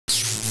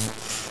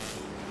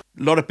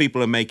lot of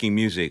people are making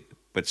music,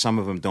 but some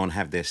of them don't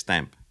have their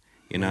stamp.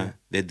 You know,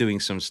 they're doing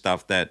some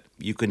stuff that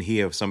you can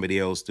hear somebody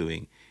else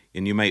doing,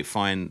 and you may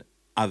find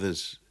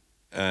others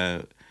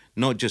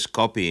not just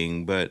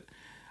copying, but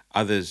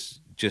others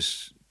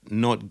just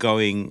not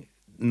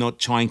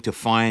trying to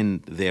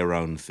find their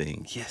own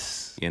thing.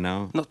 Yes. You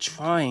know, not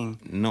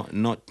trying.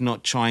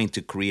 Not trying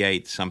to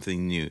create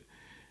something new.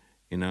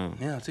 You know.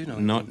 Yeah, I do know.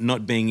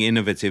 Not being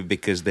innovative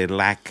because they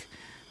lack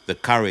the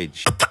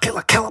courage.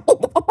 Killa Kela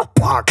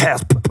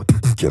podcast.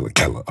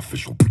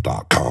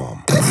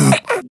 KillaKelaOfficial.com.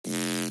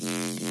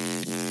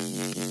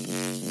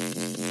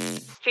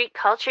 Street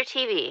Culture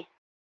TV.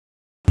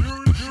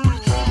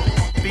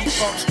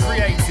 Beatbox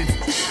created.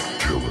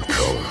 Killa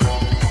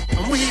Kela.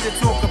 And we're here to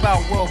talk about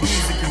world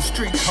music and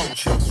street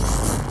culture.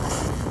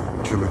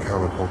 Killa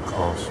Kela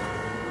podcast.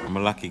 I'm a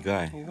lucky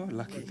guy. You're a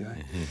lucky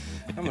guy.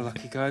 I'm a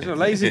lucky guy as well.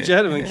 Ladies and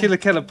gentlemen, Killa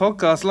Kela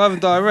podcast, live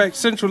and direct,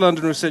 Central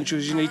London, or essential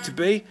as you need to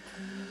be.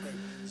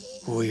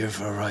 Oh, you're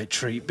for a right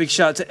treat. Big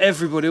shout out to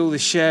everybody, all the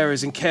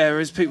sharers and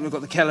carers, people who've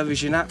got the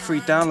Television app, free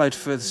download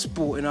for the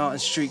sporting art and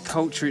street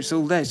culture. It's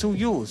all there. It's all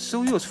yours. It's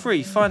all yours.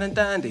 Free, fine and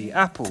dandy.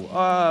 Apple,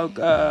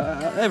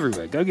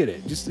 everywhere. Go get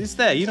it. It's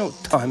there. You know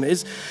what time it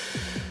is.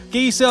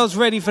 Get yourselves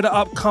ready for the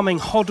upcoming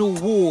Hoddle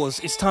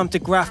Wars. It's time to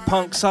graph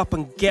punks up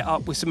and get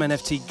up with some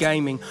NFT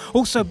gaming.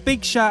 Also,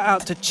 big shout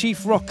out to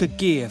Chief Rocka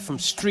gear. From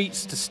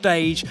streets to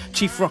stage,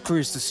 Chief Rocka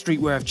is the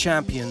streetwear of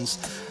champions.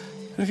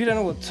 And if you don't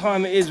know what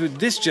time it is with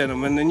this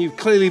gentleman, then you've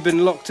clearly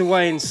been locked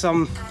away in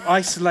some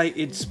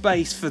isolated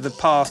space for the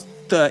past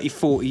 30,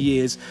 40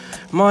 years.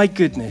 My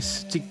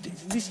goodness,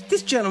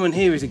 this gentleman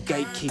here is a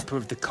gatekeeper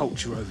of the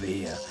culture over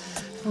here.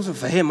 If it wasn't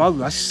for him,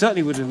 I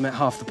certainly would have met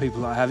half the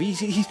people I have.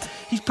 He's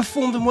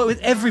performed and worked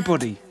with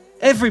everybody.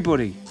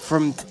 Everybody,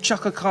 from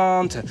Chaka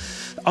Khan to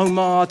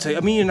Omar to,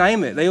 I mean, you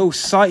name it. They all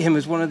cite him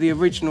as one of the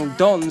original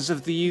dons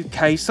of the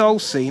UK soul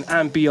scene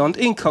and beyond.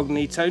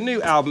 Incognito,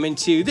 new album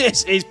into you.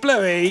 This is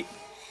Bluey.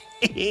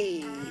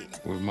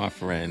 With my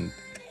friend,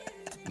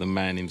 the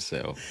man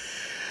himself.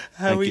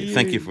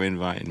 Thank you for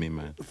inviting me,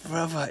 man.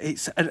 Brother,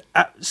 it's an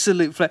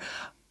absolute pleasure.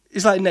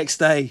 It's like next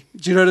day.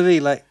 Do you know what I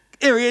mean? Like,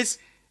 here he is.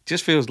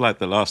 Just feels like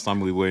the last time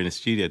we were in a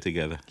studio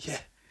together.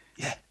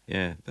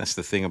 Yeah. That's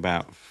the thing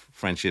about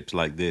friendships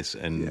like this,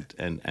 and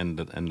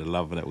the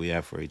love that we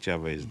have for each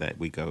other is that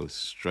we go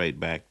straight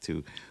back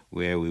to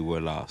where we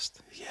were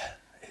last. Yeah,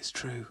 it's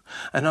true.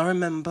 And I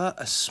remember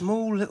a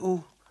small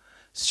little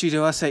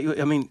studio.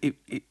 I mean,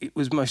 it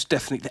was most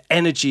definitely, the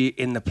energy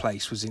in the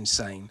place was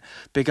insane.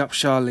 Big up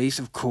Charlize,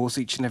 of course,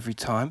 each and every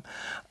time.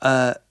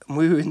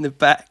 We were in the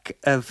back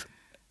of,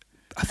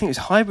 I think it was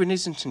Highbury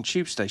Islington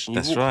Tube Station.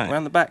 You That's walk right.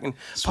 around the back and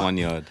Swan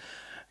Yard.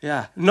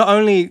 Yeah. Not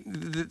only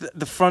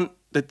the front,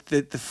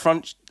 the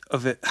front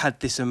of it had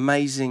this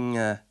amazing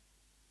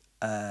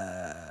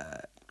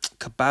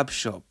kebab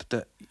shop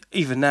that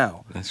even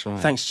now, that's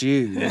right. Thanks to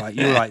you,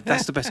 you're right.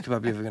 That's the best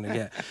kebab you're ever going to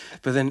get.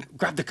 But then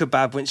grabbed the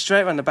kebab, went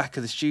straight around the back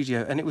of the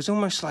studio, and it was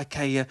almost like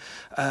an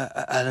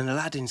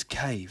Aladdin's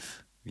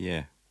cave.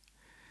 Yeah,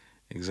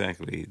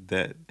 exactly.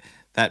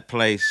 That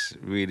place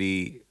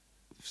really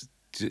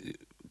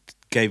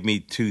gave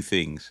me two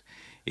things.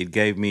 It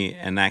gave me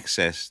an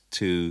access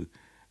to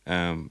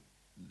a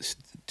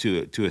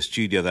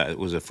studio that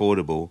was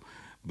affordable,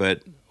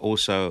 but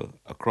also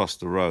across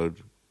the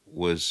road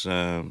was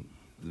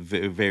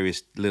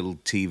various little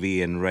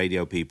TV and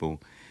radio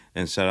people,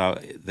 and so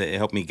they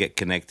helped me get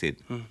connected.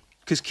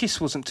 Because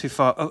Kiss wasn't too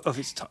far of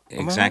its time.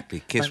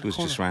 Exactly, Kiss was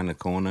just around the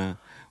corner.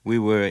 We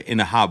were in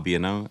a hub, you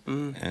know,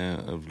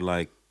 of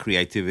like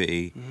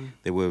creativity.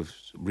 There were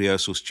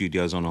rehearsal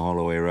studios on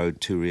Holloway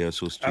Road, 2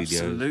 rehearsal studios.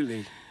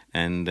 Absolutely.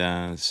 And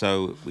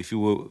so if you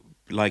were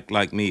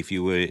like me, if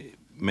you were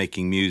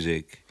making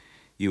music,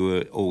 you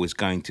were always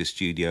going to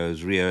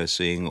studios,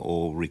 rehearsing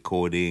or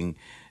recording,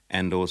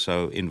 and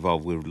also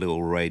involved with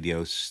little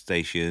radio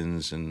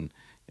stations and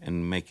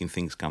making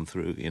things come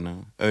through, you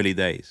know, early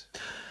days.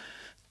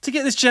 To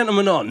get this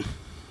gentleman on,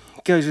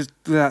 goes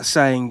without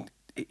saying,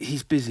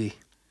 he's busy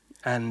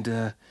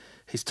and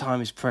his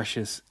time is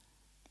precious.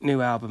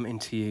 New album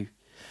into you.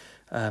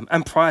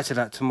 And prior to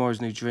that, Tomorrow's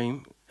New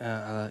Dream,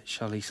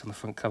 Charlize on the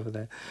front cover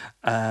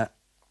there.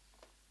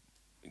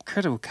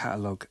 Incredible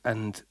catalogue,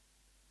 and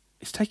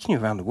it's taking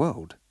you around the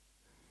world,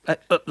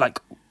 like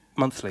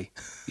monthly.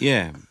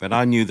 Yeah, but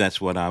I knew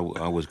that's what I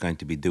was going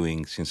to be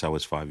doing since I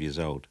was 5 years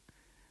old.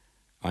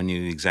 I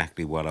knew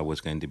exactly what I was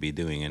going to be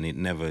doing, and it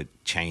never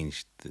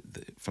changed.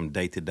 From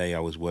day to day, I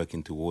was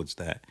working towards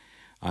that.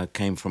 I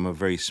came from a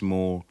very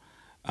small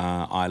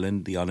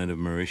island, the island of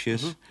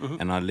Mauritius,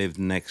 and I lived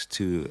next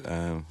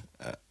to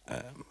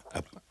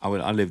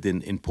I lived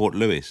in Port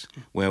Louis,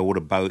 where all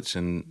the boats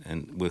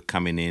and were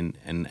coming in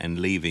and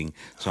leaving.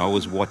 So I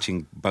was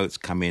watching boats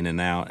come in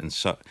and out,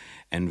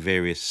 and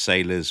various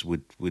sailors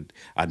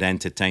I'd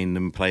entertain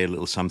them, play a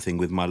little something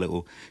with my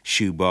little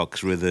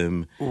shoebox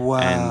rhythm,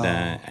 wow.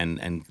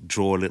 and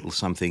draw a little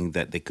something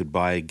that they could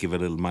buy, give a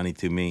little money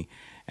to me.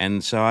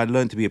 And so I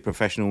learned to be a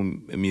professional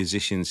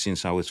musician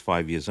since I was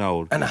 5 years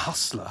old. And a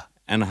hustler.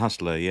 And a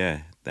hustler,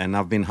 yeah. And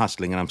I've been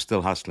hustling, and I'm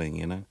still hustling,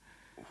 you know.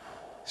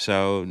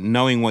 So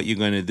knowing what you're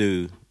going to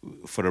do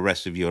for the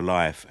rest of your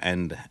life,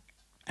 and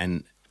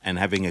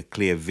having a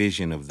clear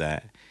vision of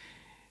that,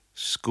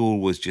 school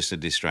was just a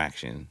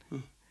distraction.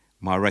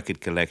 My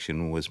record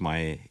collection was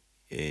my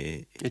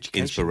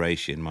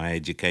inspiration, my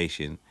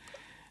education,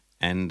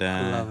 and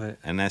I love it.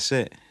 And that's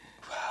it.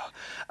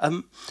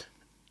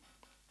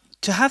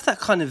 To have that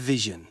kind of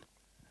vision,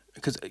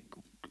 because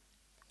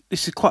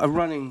this is quite a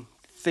running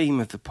theme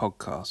of the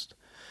podcast,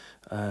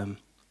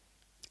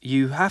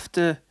 you have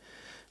to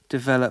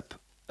develop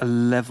a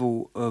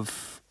level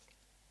of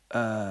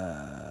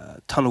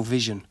tunnel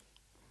vision,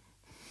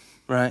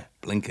 right?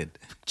 Blinkered.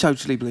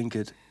 Totally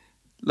blinkered.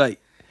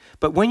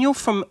 But when you're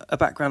from a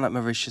background like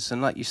Mauritius,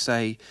 and like you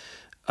say,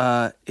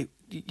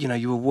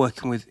 you were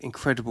working with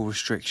incredible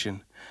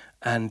restriction,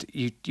 and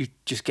you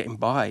just getting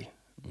by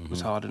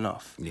was hard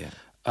enough. Yeah.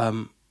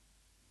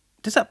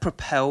 Does that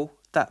propel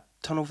that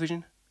tunnel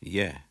vision?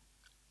 Yeah.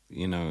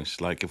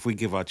 It's like if we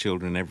give our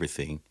children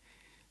everything,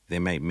 they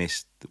may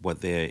miss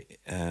what their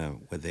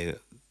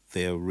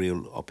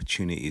real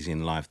opportunities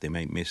in life. They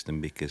may miss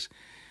them because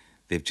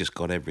they've just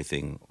got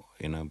everything,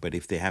 But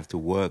if they have to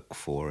work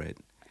for it,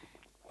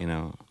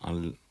 I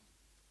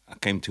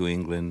came to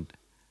England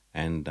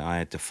and I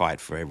had to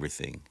fight for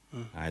everything.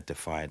 I had to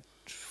fight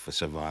for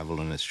survival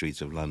on the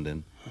streets of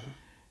London.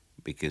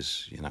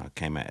 Because I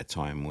came at a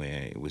time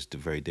where it was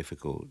very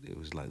difficult. It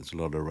was like there's a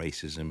lot of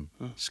racism.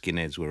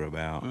 Skinheads were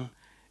about,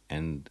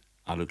 and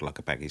I looked like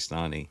a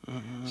Pakistani.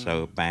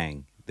 So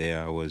bang,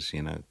 there I was,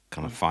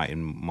 kind of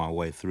fighting my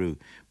way through.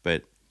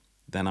 But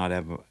then I'd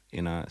have,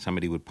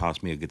 somebody would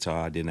pass me a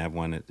guitar. I didn't have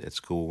one at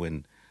school,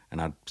 and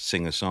I'd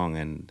sing a song,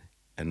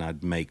 and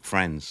I'd make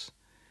friends.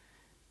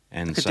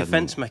 And like a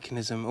defense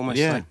mechanism,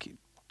 almost like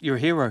you're a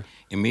hero.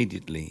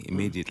 Immediately,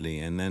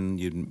 and then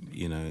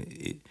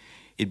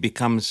It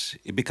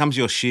becomes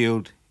your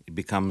shield. It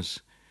becomes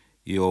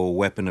your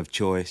weapon of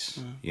choice.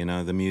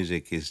 The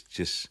music is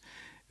just,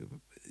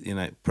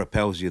 it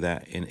propels you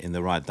that in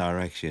the right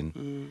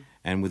direction.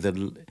 And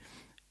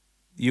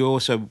you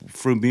also,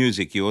 through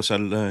music, you also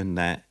learn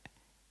that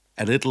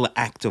a little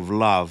act of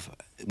love,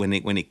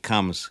 when it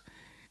comes,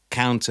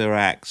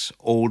 counteracts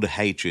all the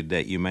hatred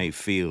that you may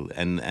feel,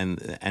 and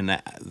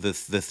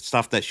the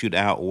stuff that should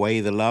outweigh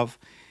the love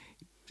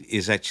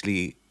is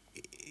actually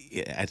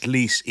at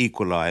least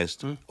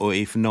equalized, or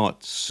if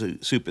not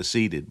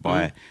superseded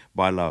by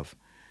love.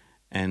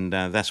 And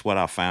that's what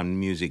I found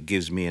music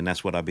gives me, and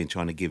that's what I've been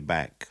trying to give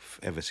back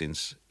ever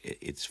since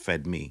it's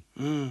fed me.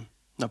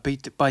 Now,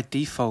 by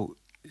default,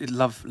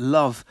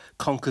 love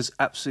conquers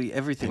absolutely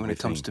everything when it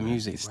comes to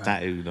music. It's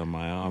tattooed on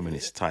my arm, and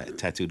it's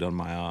tattooed on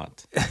my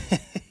heart.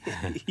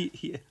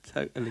 Yeah,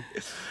 totally.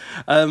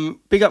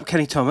 Big up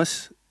Kenny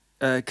Thomas,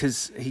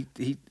 because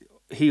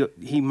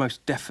he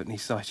most definitely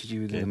cited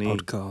you in the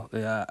podcast.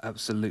 Yeah,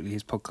 absolutely.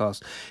 His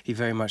podcast, he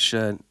very much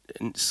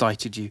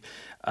cited you.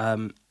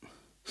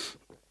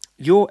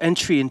 Your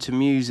entry into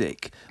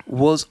music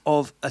was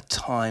of a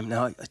time.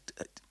 Now,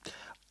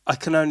 I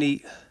can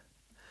only.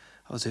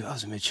 I was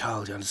a mere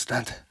child, you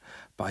understand,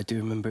 but I do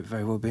remember it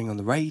very well, being on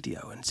the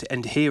radio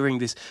and hearing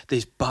this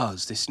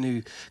buzz, this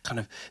new kind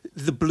of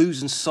the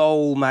Blues and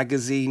Soul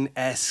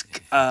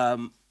magazine-esque.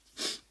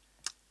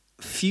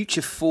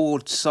 Future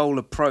forward soul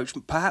approach,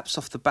 perhaps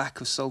off the back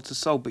of Soul to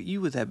Soul, but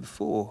you were there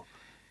before.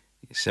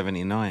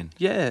 79.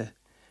 Yeah.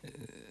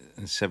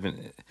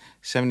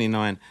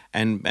 79.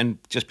 And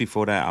just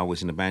before that, I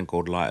was in a band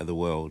called Light of the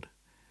World.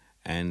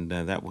 And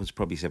that was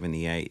probably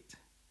 78.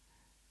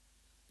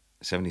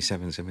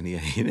 77,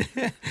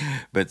 78.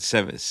 But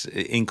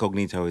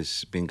Incognito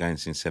has been going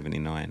since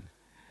 79.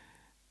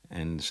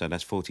 And so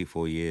that's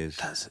 44 years.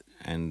 That's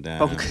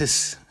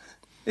bonkers.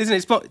 Isn't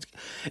it?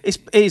 It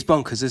is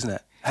bonkers, isn't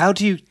it? How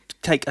do you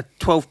take a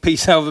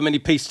 12-piece, however many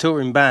piece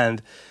touring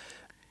band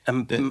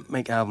and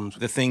make albums?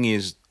 The thing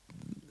is,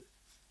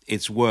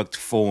 it's worked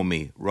for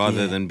me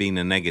rather than being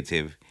a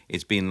negative.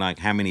 It's been like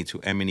how many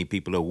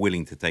people are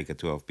willing to take a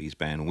 12-piece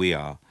band? We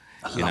are.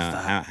 I love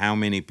that. How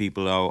many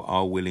people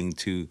are willing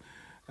to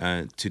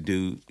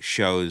do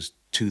shows,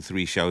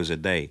 2-3 shows a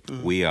day?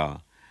 We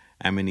are.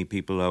 How many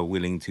people are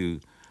willing to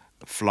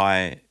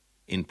fly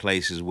in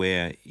places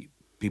where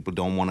people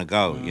don't want to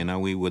go?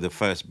 We were the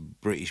first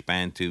British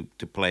band to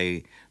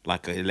play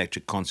like an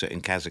electric concert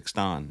in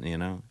Kazakhstan,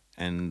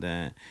 and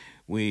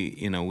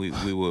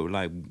we were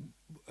like,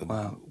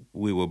 wow.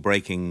 We were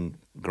breaking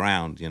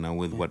ground,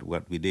 with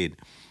what we did.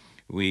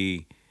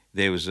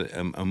 There was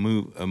a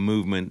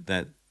movement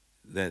that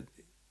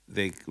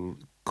they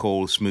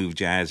call smooth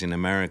jazz in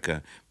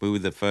America. We were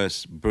the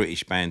first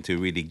British band to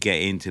really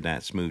get into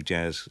that smooth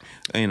jazz.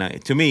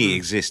 To me, it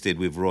existed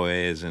with Roy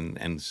Ayers and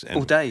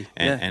all day,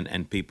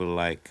 and people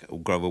like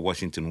Grover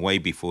Washington way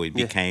before it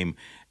became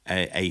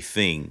a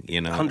thing,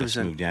 a 100%.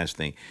 smooth jazz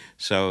thing.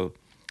 So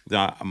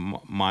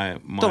my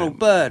Donald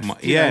Byrd,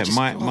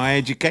 my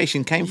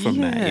education came from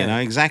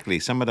that, exactly.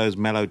 Some of those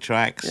mellow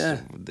tracks,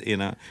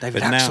 David but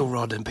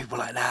Axelrod and people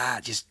like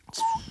that, just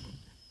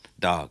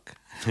dark.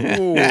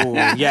 Oh,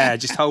 yeah,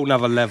 just whole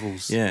nother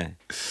levels. Yeah,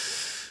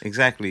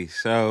 exactly.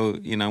 So,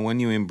 when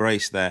you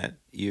embrace that,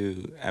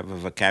 you have a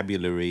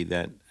vocabulary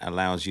that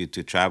allows you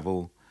to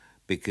travel,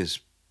 because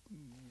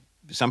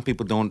some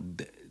people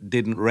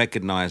didn't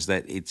recognize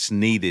that it's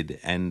needed,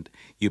 and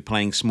you're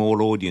playing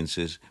small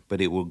audiences,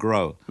 but it will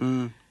grow.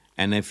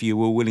 And if you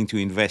were willing to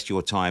invest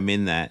your time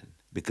in that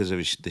because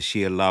of the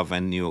sheer love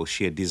and your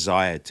sheer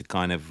desire to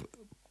kind of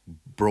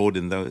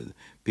broaden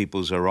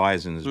people's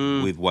horizons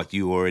with what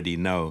you already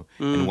know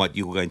and what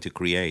you're going to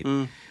create.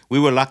 We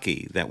were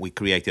lucky that we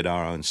created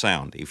our own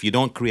sound. If you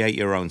don't create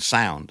your own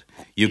sound,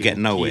 you get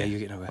nowhere. Yeah, you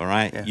get nowhere. All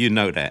right? Yeah. You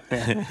know that.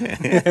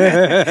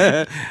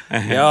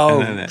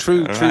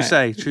 True right?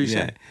 True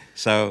say.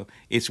 So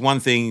it's one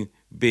thing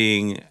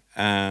being,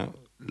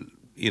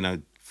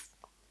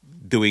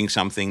 doing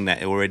something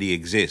that already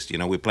exists.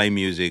 We play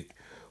music,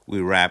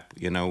 we rap,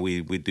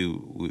 we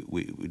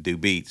do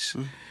beats.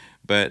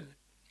 But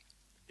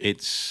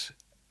it's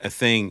a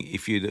thing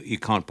if you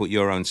can't put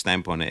your own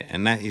stamp on it,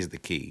 and that is the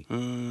key.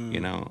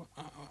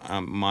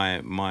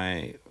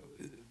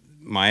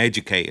 My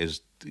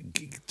educators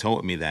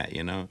taught me that.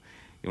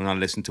 When I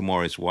listened to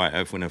Morris White,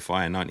 Earth, Wind &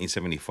 Fire in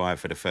 1975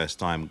 for the first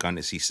time, going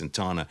to see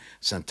Santana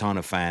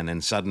fan,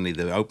 and suddenly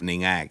the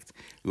opening act,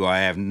 who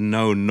I have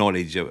no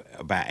knowledge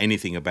about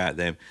anything about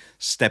them,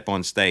 step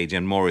on stage,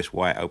 and Morris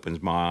White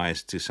opens my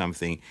eyes to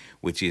something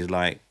which is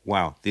like,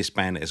 wow, this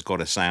band has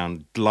got a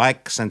sound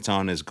like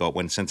Santana's got.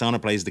 When Santana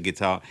plays the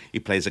guitar, he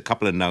plays a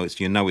couple of notes,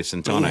 it's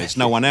Santana, it's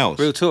no one else.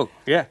 Real talk,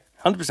 yeah,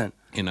 100%.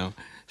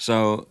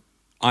 So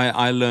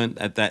I learned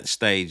at that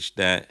stage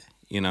that,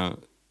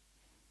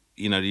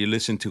 you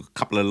listen to a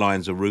couple of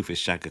lines of Rufus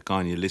Chaka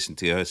Khan, you listen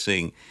to her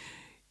sing,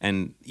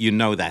 and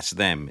that's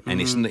them, and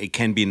it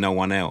can be no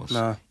one else.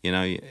 No.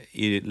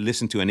 You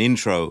listen to an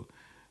intro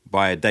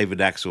by David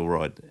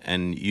Axelrod,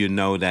 and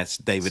that's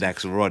David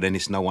Axelrod, and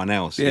it's no one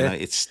else. Yeah.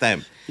 It's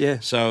stamped. Yeah.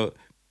 So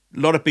a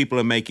lot of people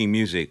are making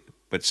music,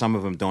 but some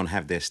of them don't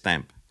have their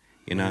stamp.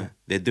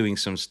 They're doing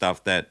some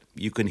stuff that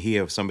you can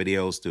hear somebody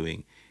else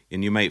doing,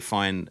 and you may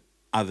find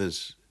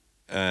others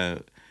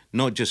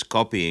not just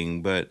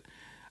copying, but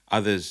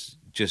others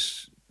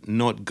just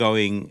not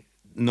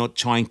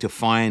trying to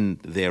find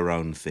their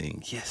own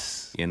thing.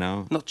 Yes.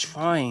 Not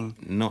trying.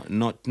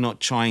 Not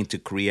trying to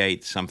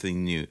create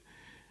something new.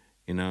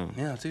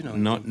 Yeah, I do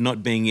know.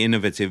 Not being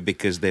innovative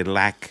because they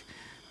lack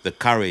the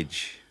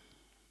courage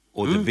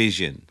or the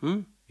vision.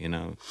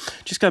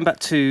 Just going back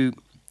to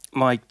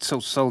my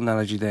soul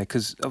analogy there,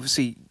 because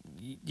obviously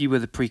you were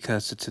the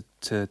precursor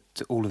to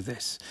all of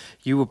this.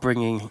 You were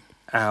bringing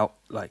out,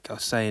 like I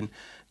was saying,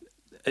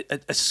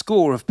 a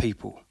score of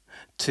people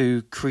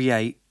to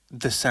create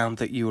the sound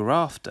that you were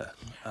after,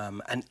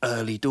 and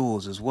early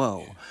doors as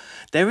well. Yeah.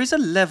 There is a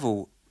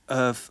level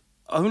of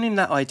owning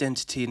that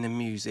identity in the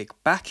music,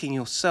 backing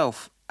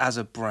yourself as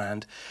a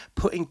brand,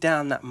 putting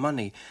down that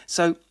money.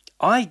 So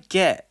I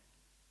get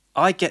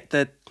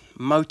the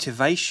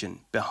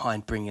motivation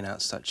behind bringing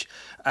out such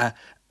a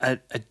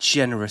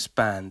generous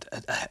band,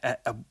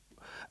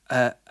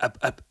 a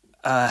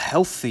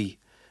healthy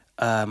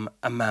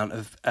amount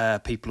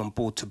of people on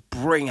board to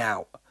bring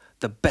out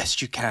the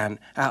best you can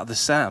out of the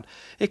sound.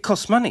 It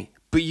costs money,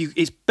 but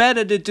it's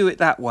better to do it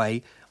that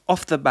way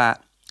off the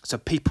bat, so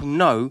people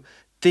know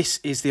this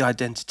is the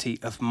identity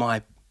of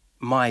my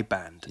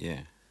band.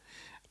 Yeah,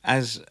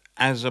 as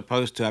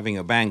opposed to having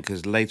a band,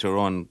 because later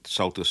on,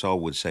 Soul to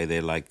Soul would say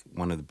they're like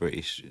one of the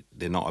British.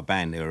 They're not a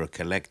band; they're a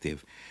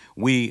collective.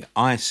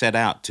 I set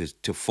out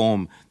to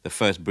form the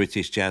first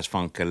British jazz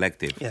funk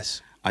collective.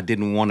 Yes. I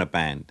didn't want a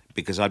band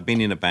because I'd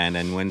been in a band,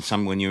 and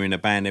when you're in a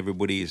band,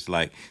 everybody is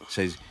like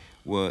says,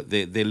 well,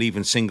 they'll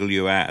even single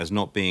you out as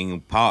not being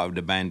part of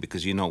the band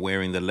because you're not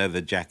wearing the leather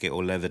jacket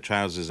or leather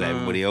trousers that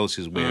everybody else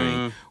is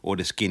wearing, or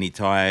the skinny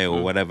tie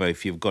or whatever.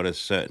 If you've got a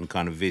certain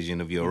kind of vision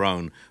of your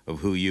own of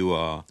who you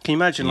are, can you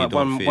imagine like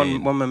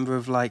one member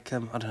of like I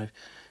don't know,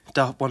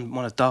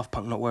 one of Daft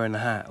Punk not wearing a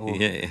hat, or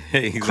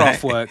exactly.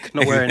 Kraftwerk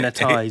not wearing their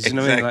ties? You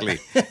know what I mean?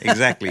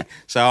 Exactly.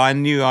 So I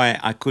knew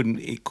I couldn't.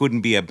 It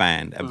couldn't be a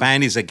band. A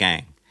band is a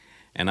gang,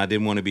 and I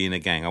didn't want to be in a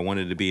gang. I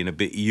wanted to be in a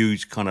bit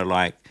huge kind of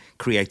like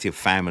creative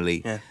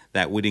family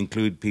that would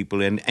include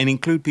people and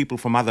include people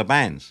from other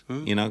bands.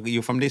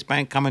 You're from this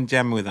band, come and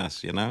jam with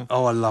us.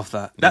 Oh, I love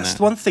that. That's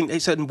one thing.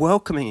 It's a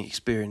welcoming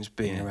experience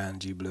being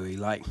around you, Bluey.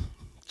 Like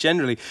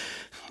generally,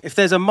 if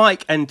there's a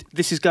mic and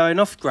this is going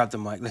off, grab the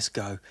mic. Let's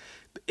go.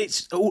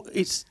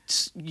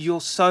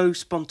 You're so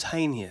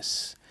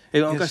spontaneous.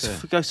 I'll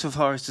go so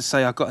far as to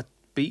say I got a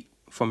beat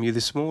from you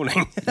this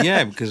morning.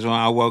 Yeah, because when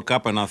I woke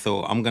up and I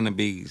thought I'm going to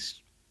be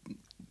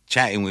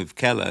chatting with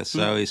Kela,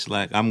 so it's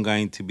like I'm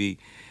going to be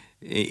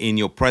in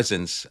your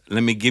presence.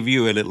 Let me give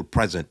you a little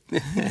present.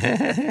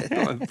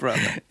 My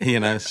brother.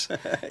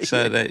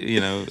 So that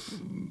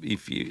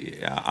if you,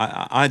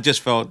 I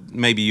just felt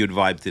maybe you'd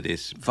vibe to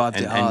this. Vibed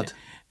it hard.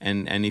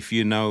 And if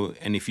you know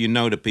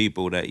the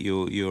people that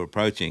you're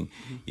approaching,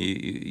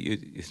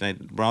 you say,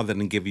 rather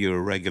than give you a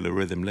regular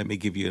rhythm, let me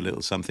give you a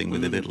little something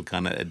with a little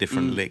kind of a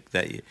different lick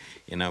that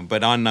you know.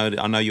 But I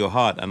know your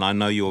heart, and I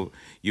know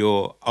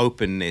your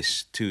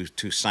openness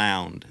to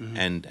sound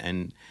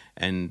and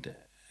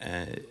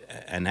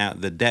and how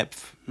the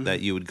depth that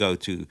you would go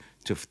to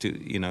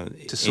you know,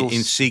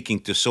 in seeking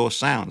to source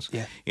sounds.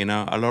 Yeah. You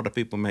know, a lot of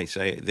people may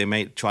say they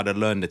may try to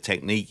learn the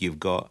technique you've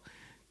got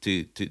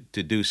to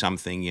do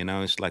something. You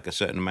know, it's like a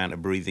certain amount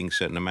of breathing,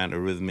 certain amount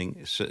of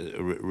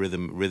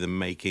rhythm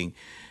making,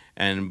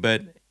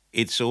 but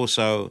it's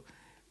also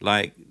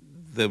like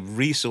the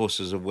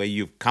resources of where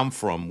you've come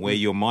from, where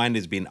your mind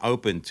has been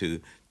open to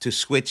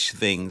switch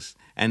things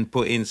and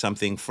put in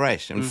something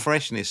fresh. And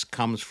freshness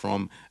comes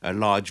from a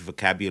large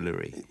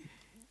vocabulary.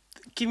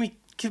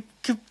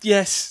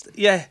 Yes,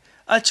 yeah.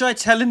 I try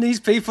telling these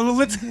people all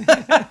the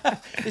time.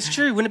 It's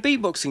true. When a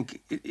beatboxing,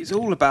 it's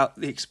all about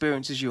the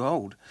experiences you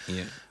hold.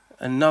 Yeah.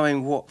 And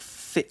knowing what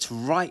fits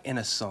right in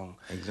a song.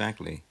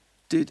 Exactly.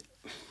 Dude.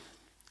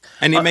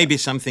 And it may be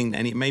something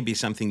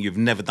you've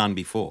never done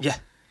before. Yeah.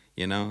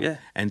 You know? Yeah.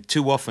 And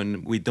too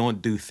often we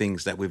don't do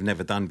things that we've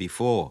never done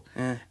before.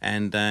 Yeah.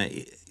 And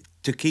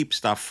to keep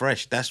stuff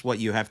fresh, that's what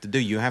you have to do.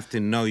 You have to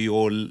know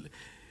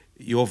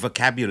your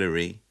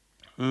vocabulary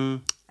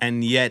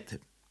and yet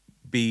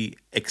be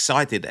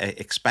excited at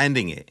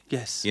expanding it.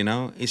 Yes. You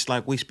know, it's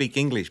like we speak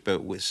English,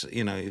 but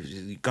you know,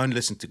 you go and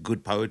listen to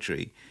good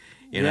poetry,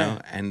 you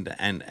know, and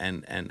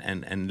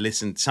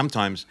listen.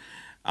 Sometimes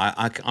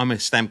I'm a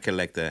stamp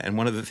collector, and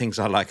one of the things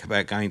I like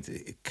about going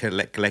to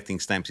collecting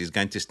stamps is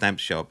going to stamp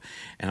shop,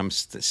 and I'm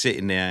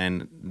sitting there,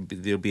 and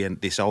there'll be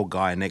this old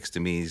guy next to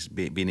me. He's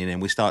been in,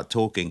 and we start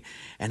talking,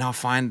 and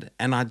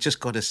I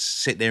just got to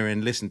sit there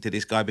and listen to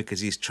this guy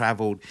because he's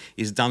travelled,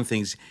 he's done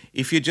things.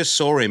 If you just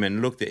saw him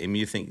and looked at him,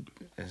 you think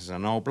there's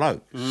an old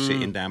bloke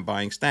sitting down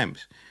buying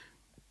stamps,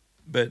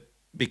 but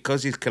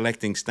because he's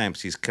collecting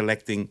stamps, he's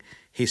collecting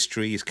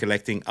history, he's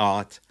collecting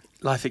art,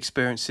 life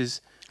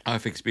experiences.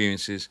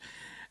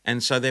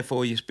 And so,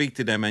 therefore, you speak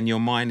to them, and your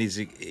mind is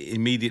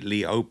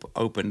immediately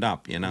opened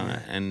up, you know.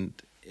 Yeah. And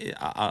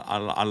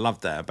I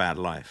love that about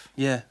life.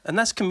 Yeah, and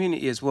that's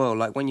community as well.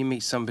 Like when you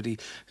meet somebody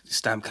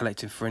stamp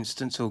collecting, for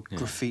instance, or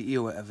graffiti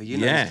or whatever. You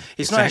know,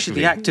 it's not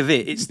actually the act of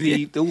it; it's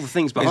all the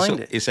things behind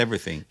it. It's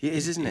everything. It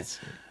is, isn't it?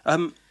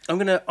 I'm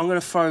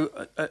gonna throw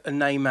a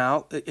name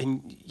out,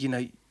 and you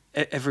know,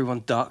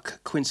 everyone duck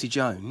Quincy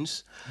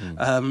Jones,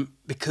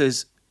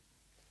 because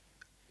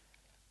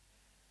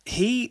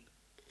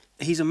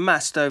he's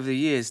amassed over the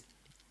years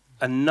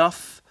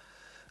enough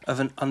of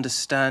an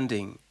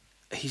understanding.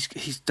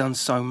 He's done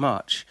so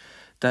much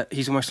that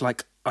he's almost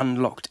like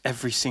unlocked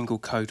every single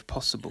code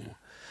possible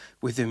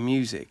within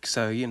music.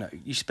 So, you know,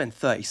 you spend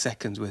 30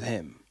 seconds with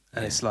him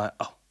and it's like,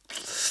 oh,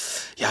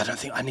 yeah, I don't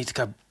think I need to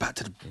go back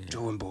to the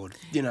drawing board.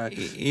 You know,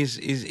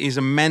 he's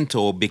a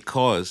mentor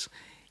because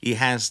he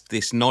has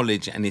this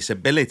knowledge and this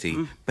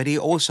ability, but he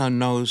also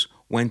knows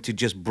when to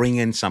just bring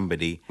in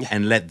somebody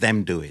and let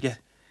them do it. Yeah.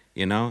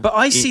 You know, but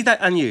I see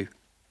that in you.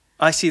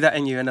 I see that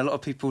in you, and a lot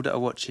of people that are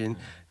watching,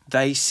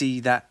 they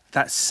see that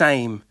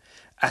same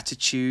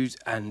attitude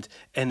and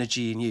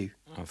energy in you.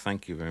 Oh,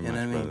 thank you very much. You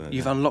know what I mean? Brother.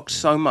 You've unlocked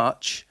so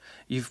much.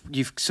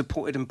 You've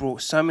supported and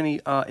brought so many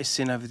artists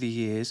in over the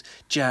years,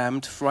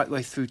 jammed right the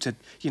way through to,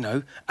 you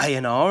know,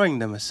 A&Ring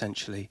them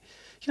essentially.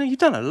 You know, you've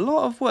done a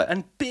lot of work,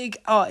 and big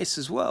artists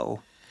as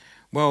well.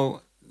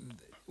 Well,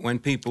 when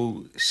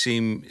people see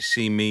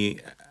me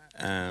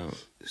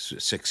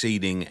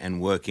succeeding and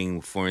working,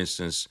 for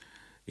instance,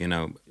 you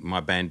know, my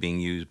band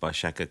being used by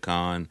Chaka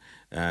Khan,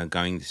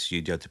 going to the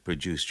studio to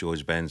produce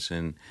George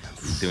Benson,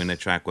 doing a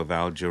track with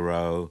Al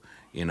Jarreau,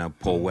 you know,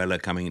 Paul Weller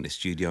coming in the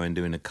studio and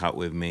doing a cut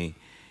with me.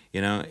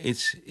 You know,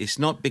 it's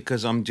not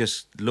because I'm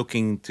just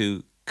looking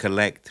to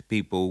collect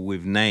people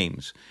with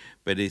names,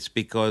 but it's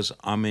because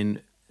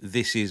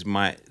this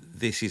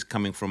is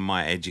coming from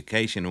my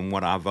education and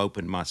what I've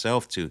opened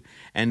myself to,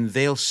 and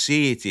they'll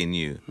see it in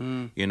you,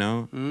 you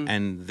know,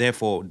 and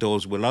therefore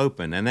doors will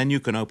open, and then you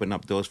can open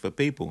up doors for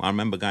people. I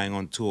remember going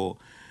on tour,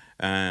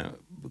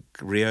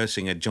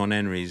 rehearsing at John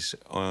Henry's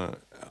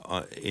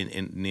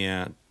in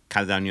near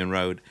Caledonian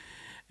Road,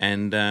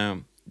 and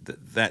the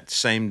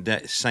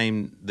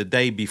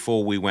day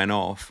before we went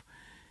off,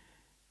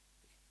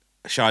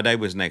 Sade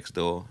was next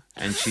door,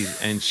 and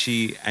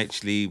she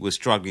actually was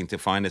struggling to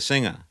find a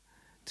singer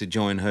to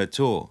join her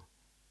tour,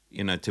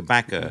 you know, to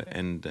back her,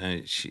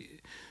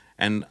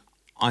 and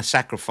I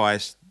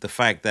sacrificed the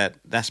fact that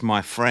that's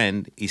my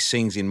friend. He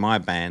sings in my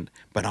band,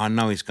 but I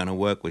know he's going to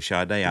work with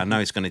Sade. I know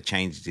it's going to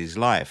change his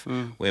life.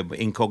 Where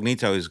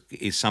Incognito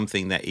is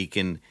something that he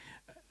can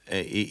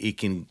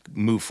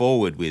move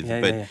forward with,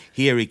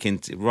 here he can,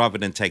 rather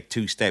than take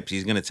 2 steps,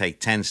 he's going to take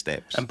 10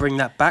 steps and bring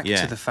that back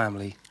to the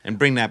family. And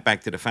bring that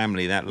back to the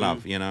family, that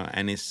love, you know.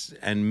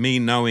 And me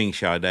knowing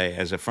Sade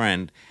as a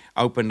friend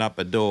opened up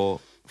a door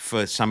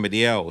for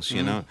somebody else,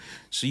 you know.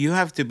 So you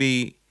have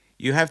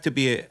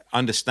to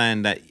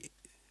understand that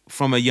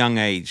from a young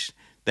age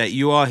that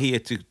you are here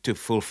to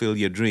fulfill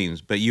your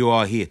dreams, but you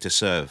are here to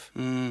serve.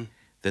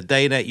 The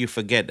day that you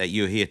forget that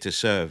you're here to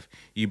serve,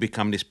 you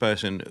become this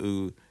person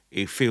who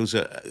feels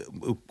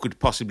who could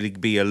possibly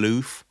be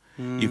aloof,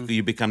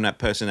 You become that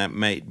person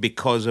that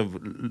because of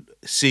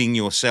seeing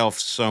yourself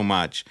so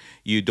much,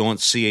 you don't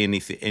see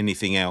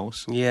anything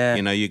else. Yeah.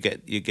 You know, you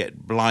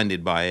get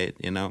blinded by it.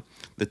 You know,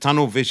 the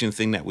tunnel vision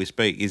thing that we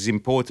speak is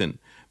important,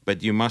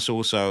 but you must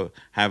also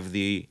have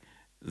the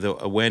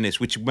awareness,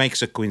 which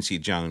makes a Quincy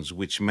Jones,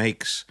 which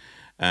makes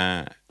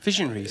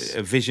Visionaries.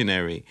 a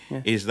visionary,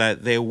 is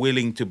that they're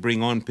willing to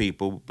bring on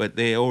people, but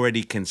they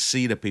already can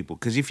see the people.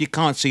 Because if you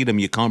can't see them,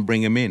 you can't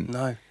bring them in.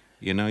 No.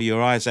 You know,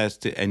 your eyes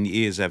and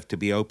ears have to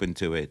be open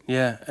to it.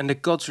 Yeah, and the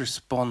gods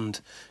respond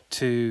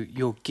to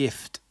your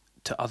gift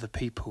to other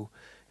people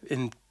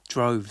in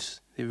droves.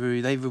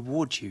 They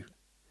reward you.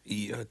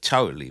 Yeah,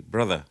 totally,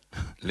 brother.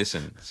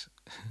 Listen,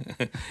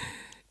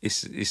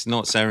 it's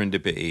not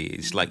serendipity.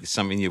 It's like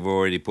something you've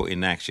already put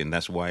in action.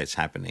 That's why it's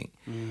happening.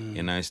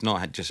 You know, it's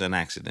not just an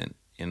accident.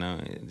 You know,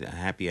 a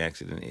happy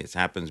accident. It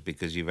happens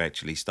because you've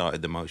actually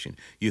started the motion.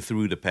 You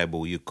threw the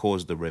pebble. You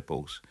caused the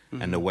ripples,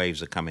 and the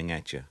waves are coming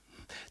at you.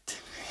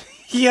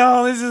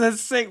 Yo, this is a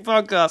sick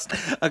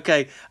podcast.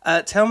 Okay,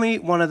 tell me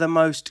one of the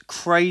most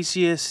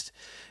craziest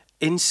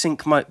in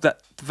sync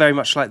that very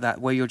much like that,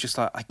 where you're just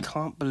like, I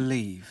can't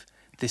believe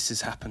this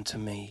has happened to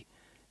me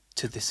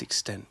to this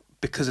extent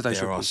because of those.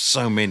 There ripples. are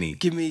so many.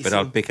 Give me but some.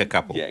 I'll pick a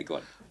couple. Yeah, go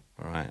on.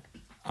 All right.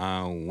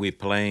 We're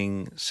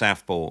playing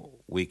Southport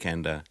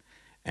Weekender,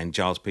 and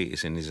Giles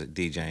Peterson is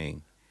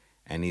DJing,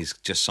 and he's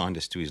just signed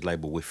us to his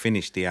label. We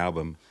finished the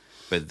album.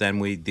 But then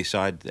we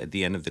decided at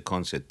the end of the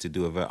concert to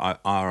do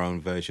our own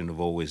version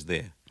of Always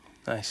There.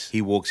 Nice.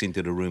 He walks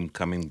into the room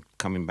coming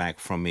back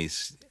from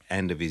his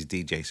end of his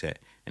DJ set,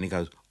 and he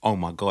goes, "Oh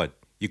my God,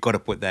 you got to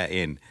put that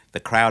in." The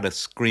crowd are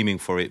screaming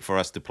for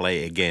us to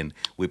play it again.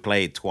 We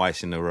play it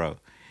twice in a row.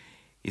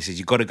 He says,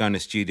 "You got to go in the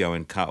studio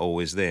and cut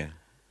Always There."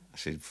 I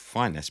said,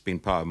 "Fine, that's been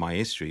part of my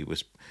history."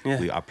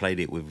 I played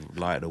it with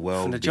Light of the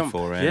World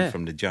beforehand,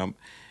 from the jump.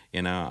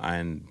 You know,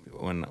 and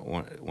when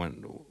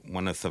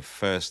one of the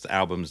first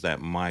albums that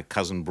my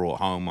cousin brought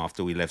home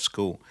after we left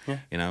school,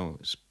 you know,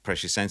 was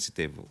Precious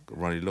Sensitive,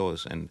 Ronnie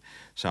Laws, and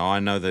so I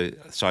know the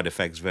Side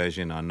Effects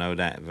version, I know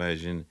that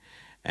version,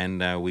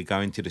 and we go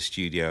into the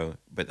studio,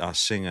 but our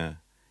singer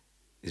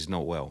is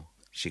not well.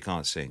 She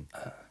can't sing.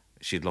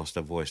 She'd lost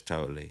her voice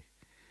totally.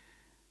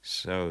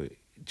 So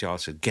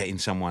Giles said, "Get in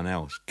someone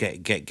else.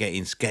 Get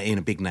in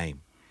a big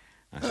name."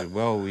 I said,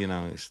 "Well, you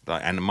know," it's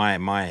like, and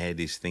my head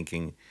is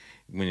thinking.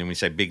 When we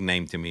say big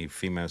name to me,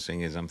 female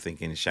singers, I'm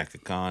thinking Chaka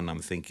Khan, I'm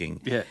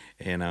thinking,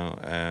 you know,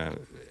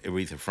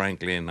 Aretha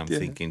Franklin, I'm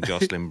thinking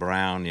Jocelyn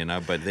Brown, you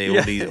know, but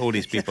all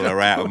these people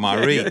are out of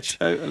my reach,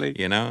 totally.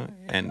 You know,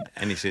 and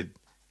he said,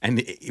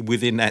 and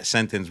within that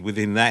sentence,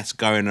 within that's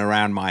going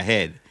around my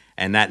head,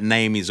 and that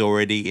name is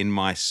already in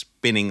my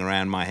spinning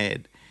around my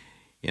head,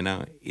 you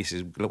know. He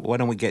says, "Why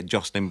don't we get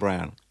Jocelyn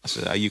Brown?" I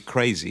said, "Are you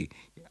crazy?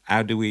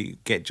 How do we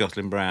get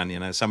Jocelyn Brown? You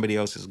know, somebody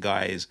else's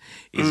guy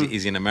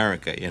is in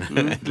America, you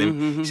know."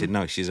 He said,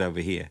 "No, she's over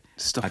here.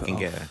 I can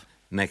get her."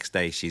 Next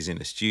day, she's in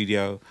the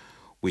studio.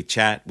 We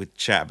chat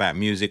about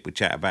music. We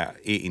chat about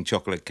eating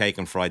chocolate cake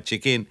and fried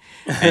chicken.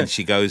 And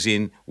she goes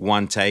in,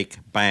 one take,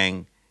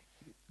 bang,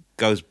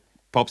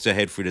 pops her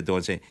head through the door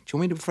and says, "Do you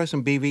want me to throw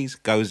some BVs?"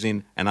 Goes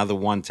in, another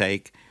one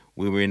take.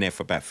 We were in there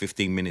for about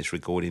 15 minutes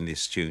recording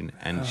this tune.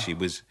 And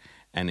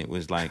it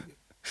was like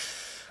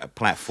a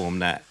platform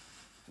that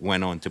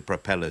went on to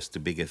propel us to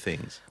bigger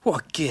things.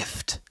 What a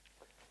gift.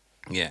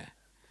 Yeah.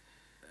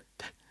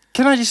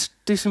 Can I just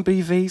do some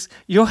BVs?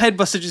 Your head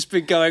must have just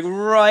been going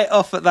right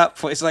off at that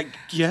point. It's like,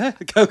 yeah,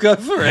 go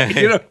for it.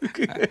 You know,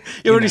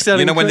 you're already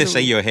sounding. You know when they incredible.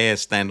 say your hair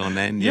stand on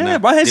end. Yeah, you know,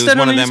 my hair stand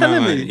on end.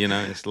 Telling me. You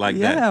know, it's like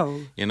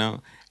that. You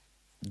know,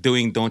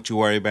 doing "Don't You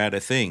Worry About a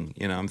Thing."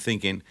 You know, I'm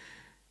thinking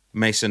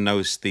Mason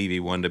knows Stevie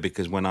Wonder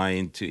because when I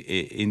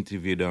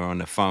interviewed her on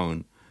the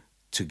phone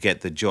to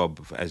get the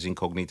job as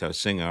Incognito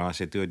singer, I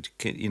said, "Dude,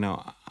 you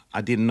know,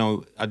 I did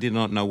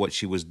not know what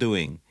she was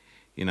doing.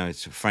 You know,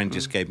 it's a friend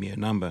just gave me a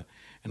number."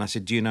 And I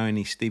said, "Do you know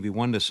any Stevie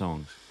Wonder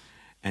songs?"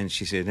 And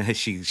she said,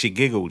 she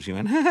giggled. She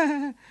went,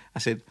 I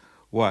said,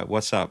 "What?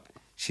 What's up?"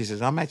 She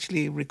says, "I'm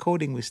actually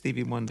recording with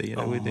Stevie Wonder. You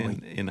know,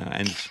 you know,"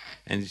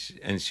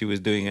 and she was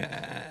doing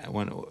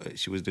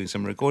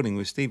some recording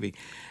with Stevie,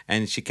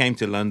 and she came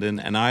to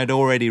London, and I had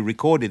already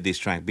recorded this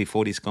track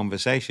before this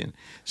conversation,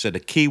 so the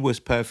key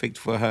was perfect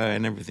for her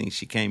and everything.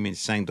 She came in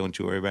saying, "Don't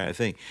you worry about a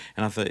thing,"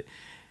 and I thought,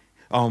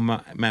 "Oh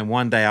man,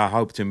 one day I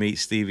hope to meet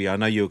Stevie. I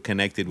know you're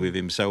connected with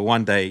him, so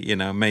one day, you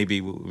know, maybe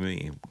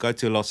we go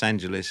to Los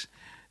Angeles.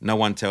 No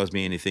one tells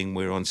me anything.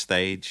 We're on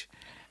stage,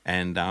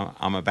 and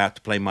I'm about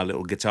to play my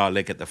little guitar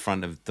lick at the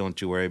front of Don't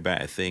You Worry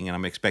About a Thing, and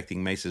I'm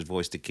expecting Mace's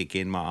voice to kick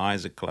in. My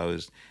eyes are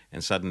closed,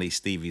 and suddenly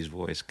Stevie's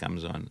voice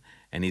comes on,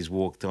 and he's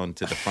walked on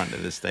to the front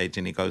of the stage,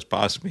 and he goes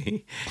past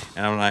me,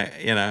 and I'm like,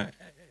 you know,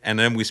 and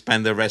then we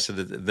spend the rest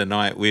of the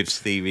night with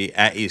Stevie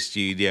at his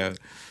studio.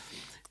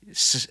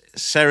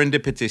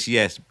 Serendipitous,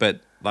 yes,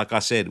 but like I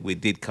said, we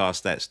did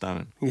cast that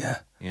stone. Yeah,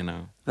 you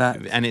know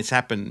that, and it's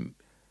happened.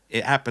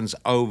 It happens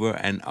over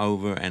and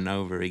over and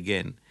over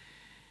again.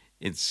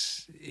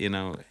 It's, you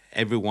know,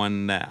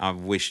 everyone that I've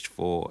wished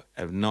for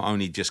have not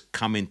only just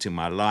come into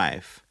my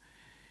life,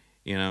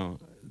 you know,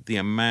 the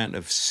amount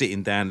of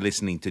sitting down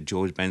listening to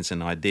George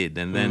Benson I did,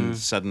 and then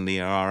suddenly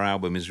our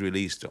album is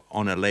released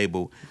on a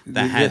label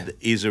that had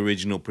his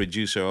original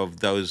producer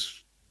of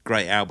those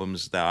great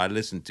albums that I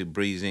listened to,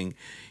 Breezing,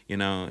 you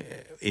know,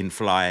 In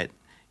Flight,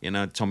 you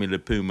know, Tommy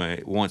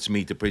LaPuma wants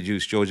me to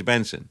produce George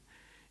Benson.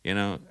 You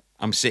know,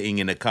 I'm sitting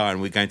in a car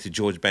and we're going to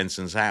George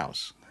Benson's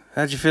house.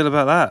 How'd you feel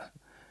about that?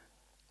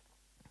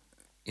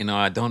 You know,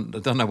 I don't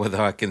know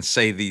whether I can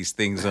say these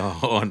things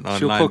online. It's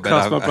your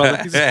podcast, my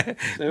brother. Say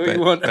what you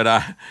want. But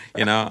I,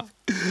 you know,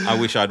 I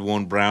wish I'd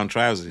worn brown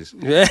trousers.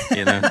 Yeah.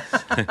 You know,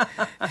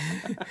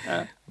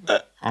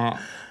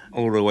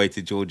 all the way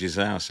to George's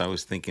house, I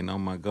was thinking, oh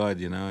my God,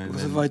 you know.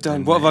 What have I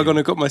done? What have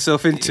I got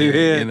myself into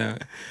here? You know,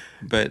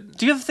 but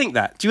do you ever think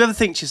that? Do you ever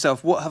think to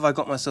yourself, what have I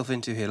got myself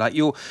into here? Like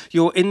you're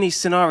in these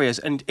scenarios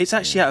and it's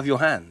actually out of your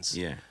hands.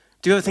 Yeah.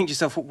 Do you ever think to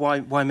yourself,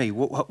 why me?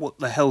 What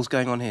the hell's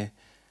going on here?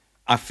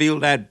 I feel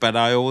that, but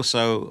I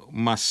also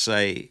must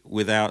say,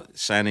 without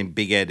sounding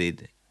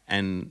big-headed,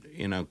 and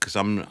you know, because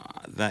I'm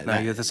that.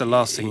 No, that's the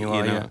last thing you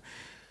are. Know,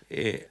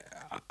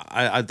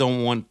 I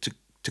don't want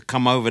to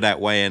come over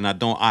that way, and I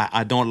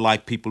don't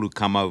like people who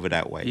come over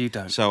that way. You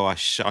don't. So I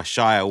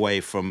shy away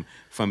from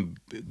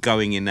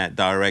going in that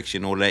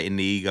direction or letting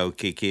the ego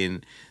kick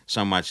in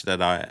so much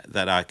that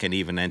I can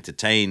even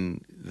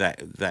entertain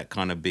that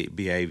kind of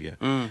behavior.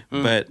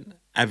 But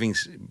having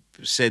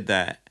said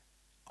that,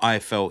 I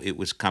felt it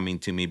was coming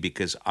to me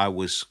because I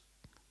was.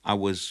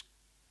 What's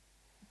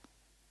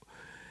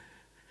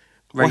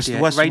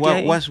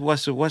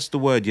the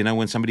word? You know,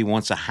 when somebody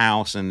wants a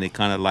house and they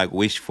kind of like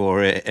wish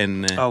for it,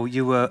 and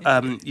you were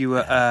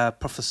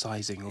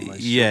prophesizing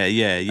almost.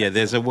 Yeah.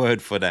 There's a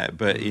word for that,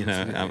 but you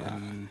know,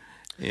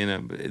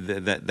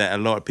 that a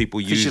lot of people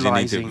use it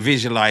into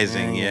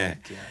visualizing. Yeah.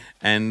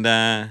 And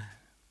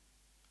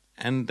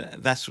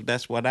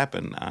that's what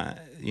happened.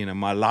 You know,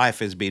 my life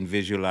has been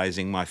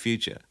visualizing my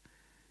future.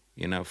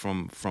 You know,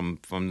 from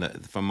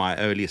my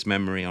earliest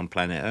memory on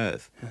planet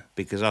Earth,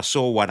 because I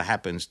saw what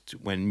happens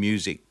when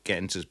music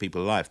enters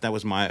people's life. That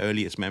was my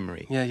earliest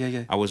memory.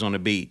 Yeah. I was on a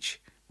beach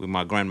with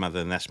my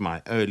grandmother, and that's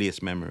my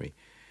earliest memory.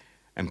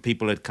 And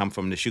people had come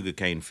from the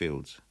sugarcane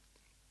fields,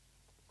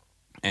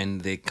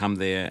 and they come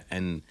there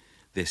and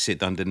they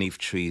sit underneath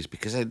trees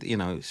because you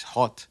know it's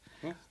hot.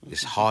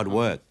 It's hard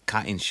work,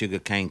 cutting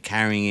sugarcane,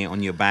 carrying it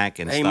on your back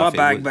and stuff. My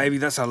back, baby,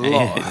 that's a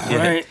lot,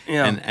 right?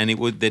 Yeah. And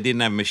they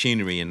didn't have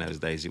machinery in those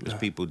days. It was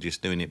people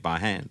just doing it by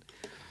hand.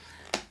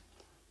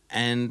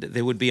 And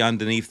they would be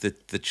underneath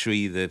the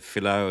tree, the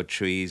philao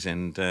trees,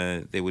 and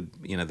they would,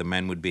 you know, the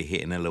men would be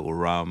hitting a little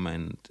rum,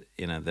 and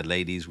you know, the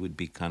ladies would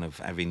be kind of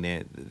having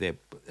their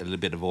a little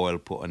bit of oil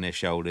put on their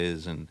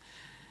shoulders, and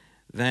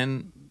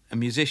then a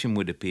musician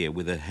would appear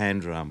with a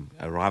hand drum,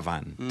 a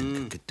ravan,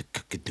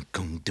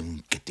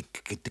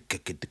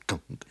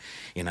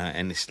 you know,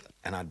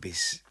 and I'd be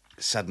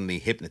suddenly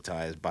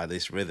hypnotized by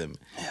this rhythm,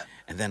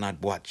 and then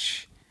I'd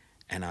watch,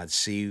 and I'd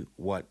see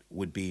what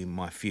would be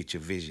my future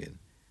vision: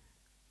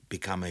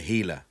 become a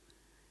healer,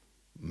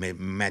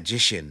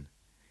 magician.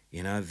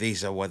 You know,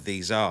 these are what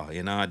these are.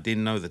 You know, I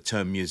didn't know the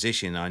term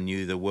musician. I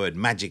knew the word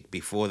magic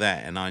before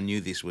that, and I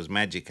knew this was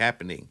magic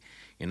happening.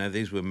 You know,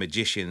 these were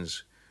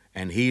magicians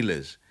and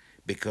healers.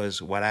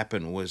 Because what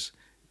happened was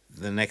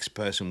the next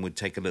person would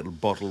take a little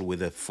bottle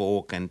with a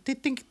fork and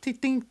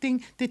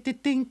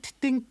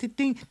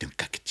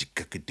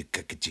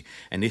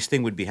and this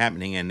thing would be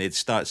happening, and they'd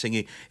start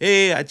singing,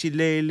 hey,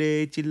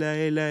 achilele,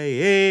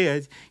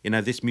 hey, you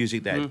know, this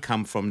music that had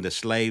come from the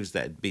slaves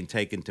that had been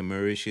taken to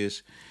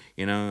Mauritius,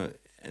 you know,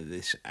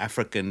 this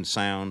African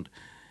sound,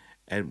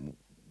 and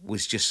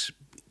was just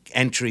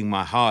entering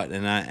my heart,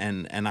 and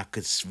I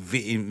could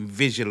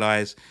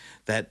visualize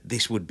that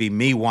this would be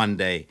me one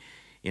day,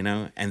 you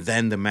know, and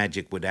then the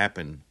magic would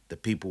happen. The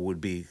people would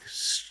be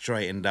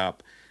straightened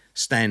up,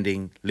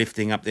 standing,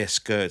 lifting up their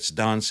skirts,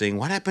 dancing.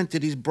 What happened to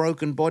these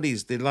broken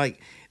bodies? They're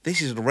like,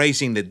 this is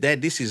raising the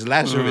dead. This is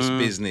Lazarus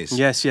business.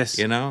 Yes.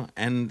 You know,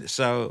 and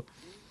so,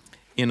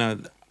 you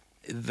know,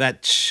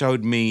 that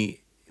showed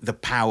me the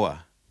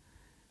power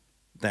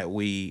that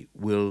we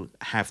will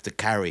have to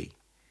carry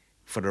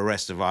for the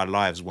rest of our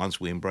lives once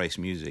we embrace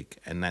music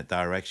and that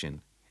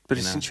direction. But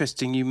it's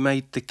interesting, you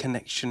made the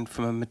connection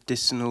from a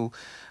medicinal,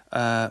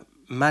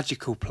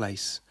 magical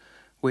place,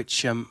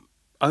 which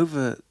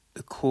over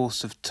the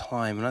course of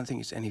time, and I don't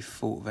think it's any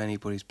fault of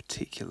anybody's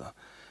particular,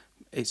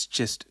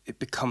 music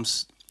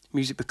becomes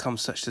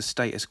such the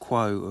status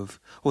quo of,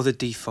 or the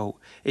default.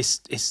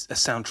 It's a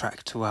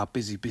soundtrack to our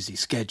busy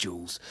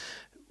schedules.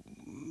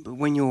 But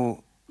when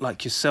you're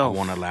like yourself, I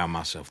want to allow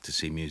myself to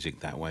see music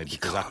that way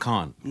because I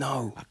can't.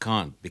 No, I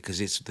can't, because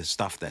it's the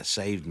stuff that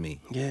saved me.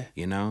 Yeah,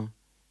 you know.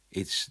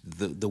 It's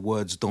the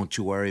words, don't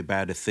you worry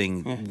about a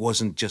thing,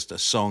 wasn't just a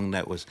song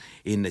that was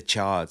in the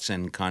charts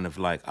and kind of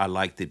like, I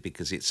liked it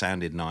because it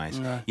sounded nice.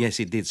 No. Yes,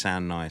 it did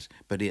sound nice,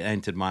 but it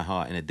entered my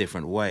heart in a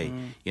different way.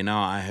 You know,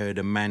 I heard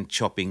a man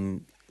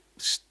chopping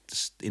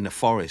in the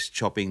forest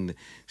chopping the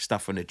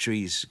stuff on the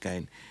trees,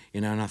 going,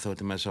 you know. And I thought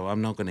to myself,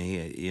 I'm not going to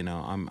hear, you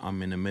know,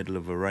 I'm in the middle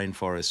of a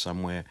rainforest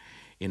somewhere,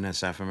 you know,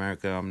 South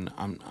America.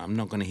 I'm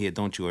not going to hear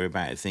 "Don't You Worry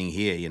About a Thing"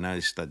 here, you know.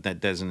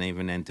 That doesn't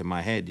even enter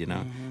my head, you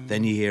know.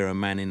 Then you hear a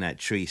man in that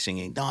tree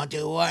singing "Don't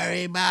you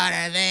worry about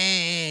a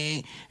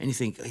thing," and you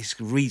think it's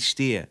reached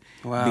here.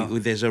 Wow.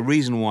 There's a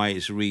reason why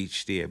it's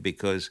reached here,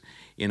 because,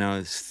 you know,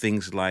 it's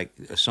things like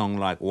a song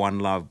like "One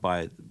Love"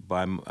 by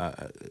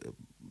Bob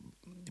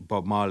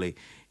Marley.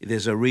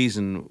 There's a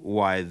reason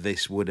why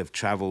this would have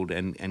traveled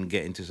and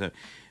get into some,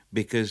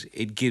 because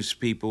it gives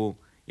people,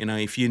 you know,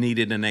 if you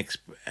needed an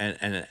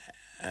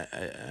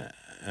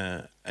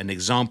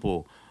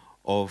example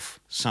of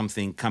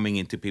something coming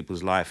into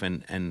people's life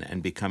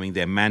and becoming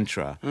their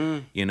mantra,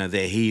 you know,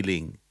 their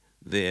healing,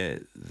 their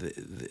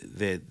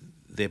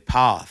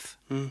path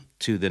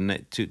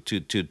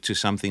to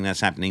something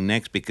that's happening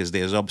next, because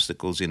there's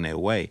obstacles in their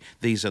way.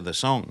 These are the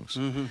songs,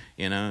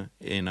 you know,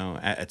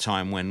 at a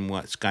time when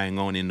what's going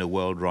on in the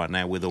world right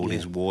now with all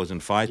these wars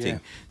and fighting,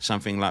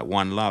 something like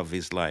 "One Love"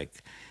 is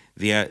like,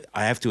 I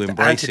have to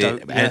embrace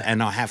it,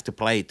 and I have to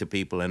play it to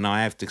people, and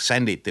I have to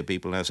send it to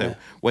people. And I say,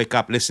 wake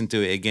up, listen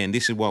to it again.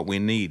 This is what we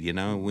need, you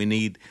know. We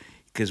need,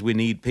 because we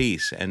need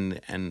peace,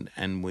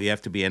 and we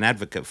have to be an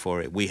advocate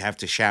for it. We have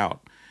to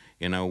shout,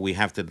 you know. We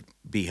have to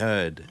be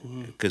heard,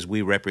 because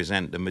we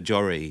represent the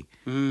majority,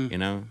 you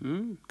know.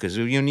 Because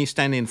when you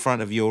stand in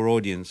front of your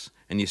audience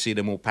and you see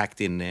them all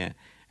packed in there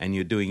and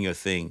you're doing your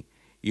thing,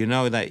 you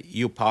know that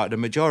you're part of the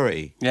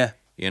majority. Yeah.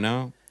 You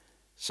know.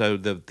 So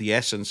the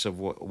essence of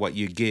what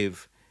you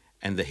give,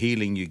 and the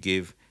healing you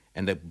give,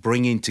 and the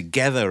bringing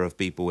together of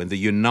people, and the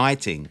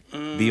uniting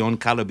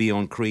beyond color,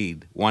 beyond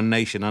creed, one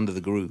nation under the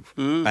groove,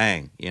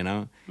 bang, you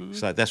know.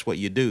 So that's what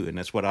you do, and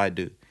that's what I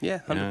do.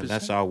 Yeah, 100%. You know,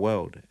 that's our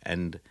world,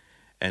 and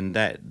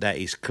that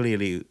is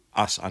clearly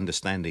us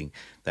understanding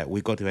that we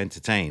got to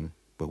entertain,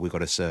 but we got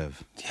to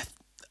serve. Yeah,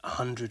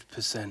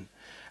 100%.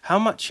 How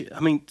much?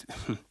 I mean,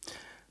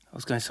 I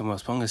was going somewhere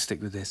else, but I'm going to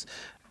stick with this.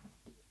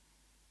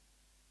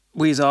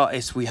 We as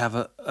artists, we have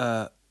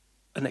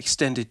an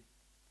extended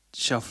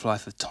shelf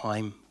life of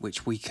time,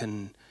 which we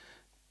can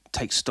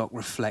take stock,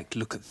 reflect,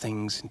 look at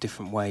things in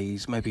different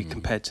ways, maybe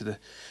compared to the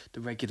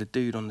regular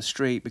dude on the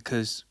street,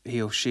 because he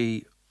or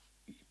she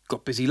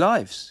got busy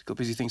lives, got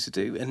busy things to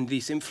do, and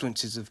these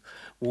influences of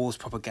wars,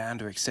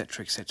 propaganda,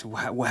 etc.,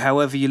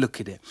 however you look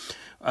at it.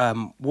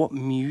 What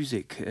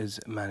music has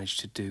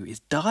managed to do is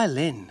dial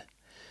in.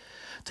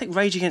 Take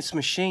Rage Against the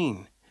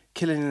Machine.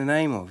 Killing in the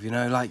Name Of, you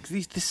know, like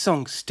this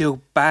song still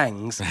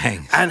bangs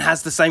and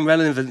has the same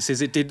relevance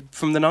as it did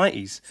from the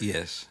 90s.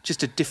 Yes.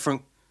 Just a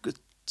different,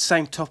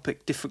 same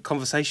topic, different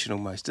conversation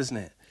almost, doesn't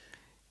it?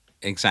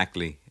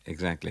 Exactly. I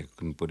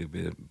couldn't put it a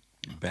bit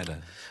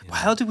better. Well,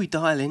 how do we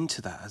dial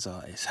into that as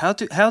artists? How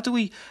do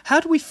we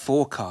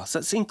forecast?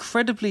 That's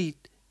incredibly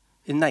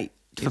innate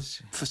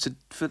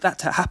for that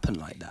to happen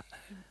like that.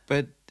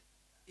 But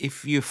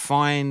if you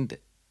find,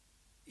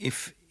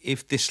 if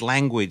this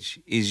language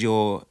is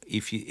your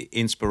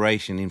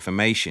inspiration,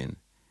 information,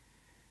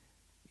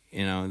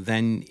 you know,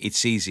 then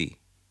it's easy,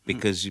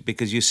 because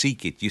you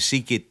seek it. You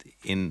seek it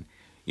in,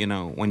 you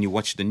know, when you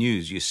watch the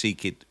news. You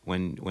seek it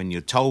when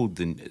you're told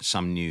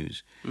some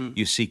news.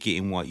 You seek it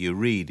in what you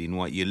read, in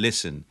what you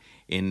listen,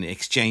 in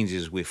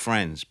exchanges with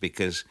friends,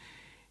 because,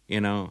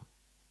 you know,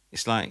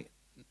 it's like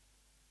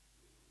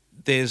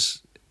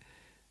there's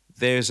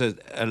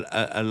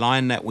a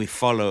line that we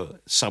follow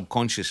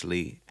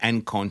subconsciously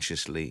and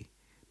consciously,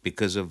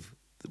 because of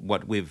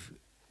what we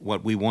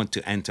want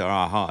to enter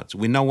our hearts.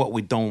 We know what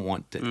we don't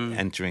want to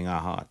entering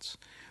our hearts.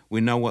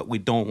 We know what we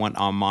don't want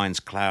our minds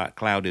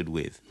clouded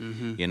with,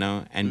 you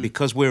know. And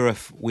because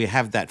we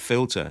have that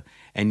filter,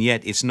 and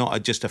yet it's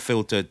not just a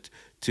filter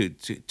to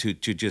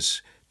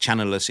just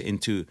channel us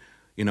into,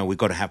 you know, we've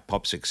got to have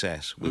pop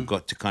success. We've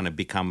got to kind of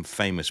become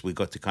famous. We've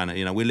got to kind of,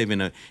 you know, we live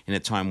in a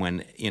time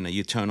when, you know,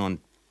 you turn on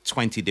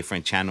 20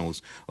 different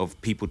channels of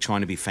people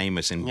trying to be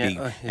famous and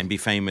be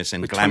famous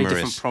and with glamorous, 20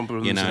 different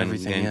problems, you know, and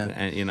everything,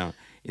 and you know,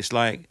 it's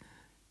like,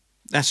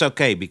 that's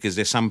okay, because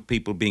there's some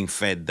people being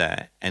fed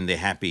that and they're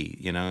happy,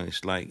 you know.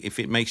 It's like, if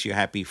it makes you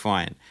happy,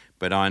 fine,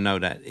 but I know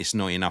that it's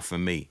not enough for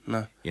me.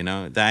 No, you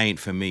know, that ain't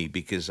for me,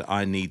 because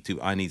I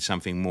need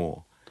something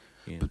more.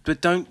 You know?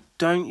 But don't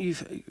you?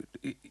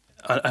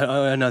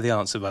 I know the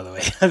answer, by the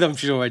way. I'm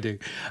sure I do.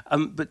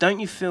 But don't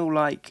you feel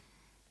like,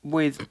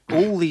 with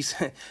all these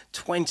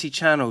 20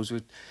 channels,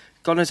 with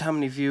God knows how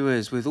many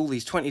viewers, with all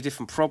these 20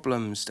 different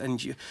problems, and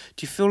do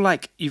you feel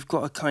like you've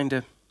got to kind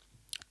of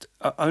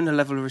own a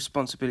level of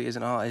responsibility as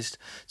an artist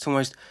to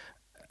almost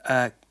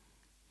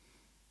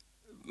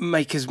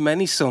make as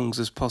many songs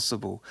as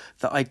possible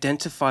that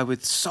identify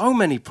with so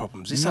many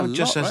problems? It's not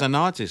just as right? an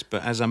artist,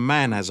 but as a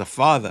man, as a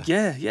father.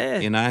 Yeah.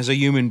 You know, as a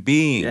human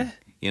being. Yeah.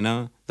 You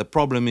know, the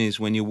problem is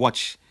when you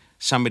watch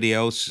somebody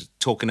else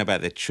talking about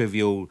their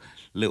trivial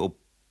little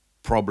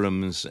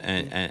problems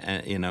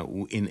and you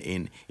know,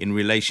 in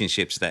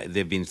relationships that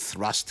they've been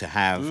thrust to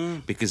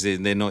have because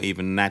they're not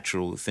even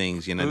natural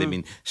things. You know, they've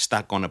been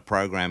stuck on a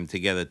program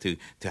together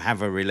to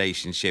have a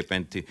relationship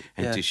and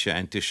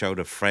to show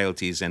the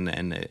frailties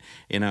and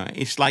you know,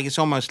 it's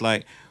almost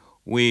like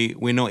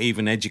we're not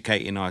even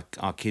educating our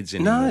kids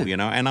anymore. You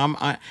know, and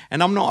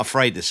I'm not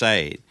afraid to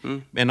say it,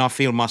 and I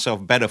feel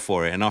myself better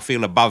for it, and I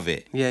feel above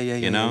it.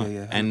 You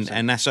know,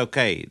 and that's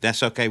okay.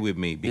 That's okay with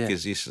me,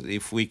 because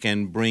if we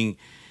can bring,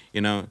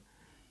 you know,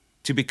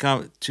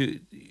 to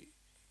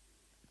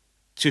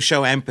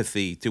show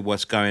empathy to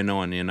what's going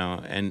on, you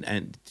know,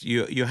 and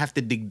you have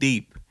to dig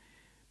deep,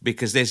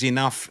 because there's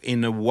enough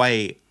in a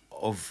way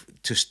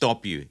to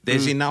stop you.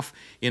 There's enough,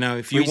 you know,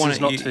 if you want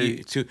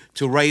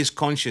to raise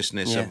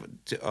consciousness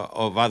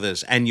of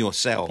others and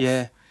yourself.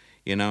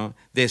 You know,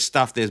 there's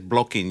stuff that's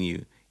blocking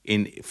you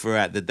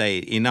throughout the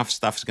day. Enough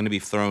stuff's going to be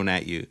thrown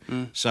at you.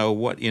 So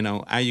what, you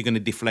know, how are you going to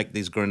deflect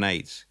these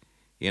grenades?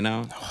 You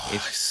know,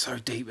 it's so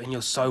deep, and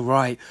you're so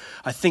right.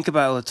 I think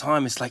about it all the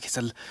time. It's like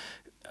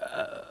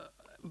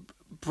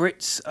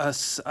Brits,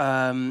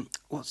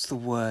 what's the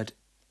word?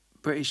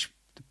 The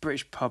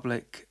British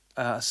public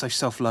are so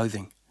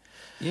self-loathing.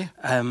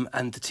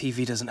 And the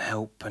TV doesn't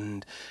help,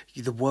 and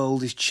the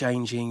world is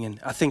changing, and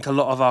I think a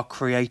lot of our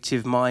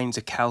creative minds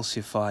are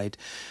calcified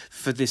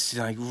for this,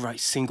 like,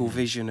 single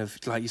vision of,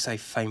 like you say,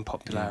 fame,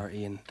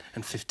 popularity,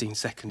 and 15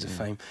 seconds of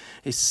fame.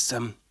 It's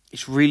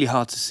really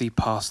hard to see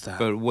past that.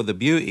 But what the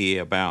beauty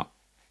about,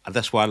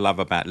 that's what I love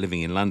about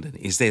living in London,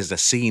 is there's a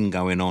scene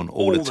going on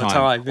all the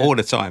time. All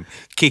the time,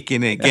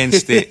 kicking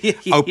against it,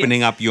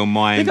 opening up your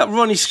mind. Pick up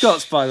Ronnie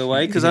Scott's, by the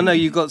way, because I know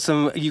you got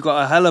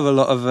a hell of a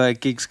lot of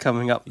gigs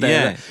coming up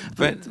there.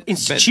 But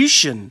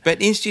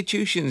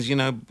institutions, you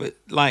know, but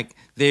like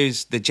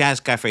there's the Jazz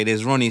Cafe,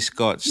 there's Ronnie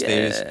Scott's,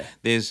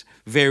 there's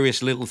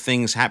various little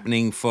things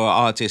happening for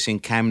artists in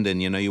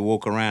Camden. You know, you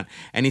walk around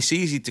and it's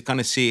easy to kind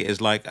of see it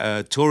as like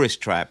a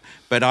tourist trap,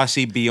 but I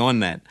see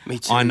beyond that. Me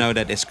too. I know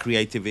that there's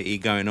creativity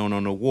going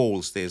on the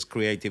walls. There's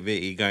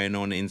creativity going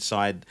on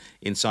inside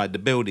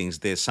the buildings.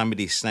 There's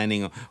somebody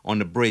standing on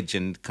the bridge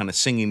and kind of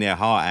singing their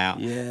heart out.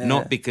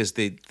 Not because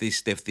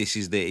this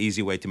is the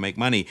easy way to make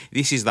money.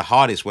 This is the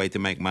hardest way to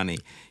make money,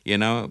 you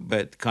know,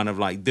 but kind of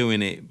like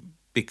doing it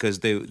because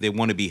they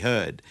want to be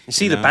heard. You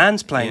see the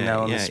bands playing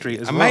now on the street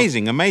as well.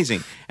 Amazing.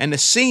 And the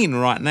scene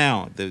right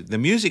now, the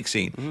music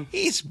scene,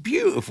 it's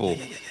beautiful.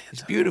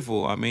 It's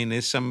beautiful. I mean,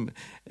 there's some,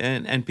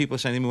 and people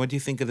saying to me, what do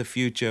you think of the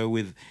future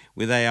with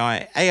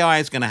AI? AI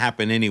is going to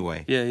happen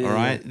anyway. All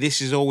right.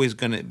 This is always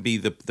going to be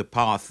the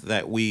path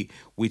that we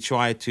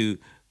try to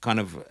kind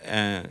of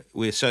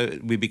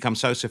we become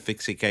so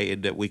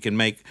sophisticated that we can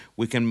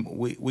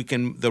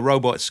the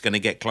robot's going to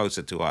get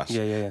closer to us.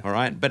 All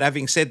right. But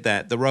having said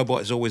that, the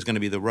robot is always going to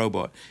be the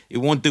robot. It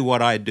won't do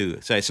what I do,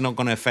 so it's not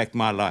going to affect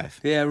my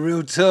life.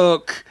 Real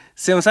talk.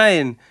 See what I'm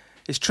saying?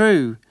 It's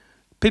true.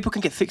 People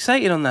can get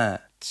fixated on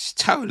that.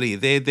 Totally.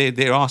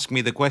 They're asking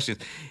me the questions.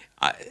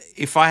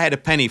 If I had a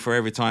penny for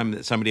every time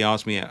that somebody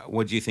asked me,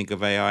 what do you think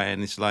of AI?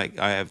 And it's like,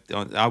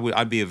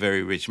 I'd be a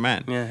very rich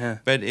man.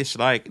 But it's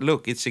like,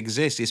 look, it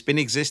exists. It's been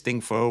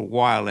existing for a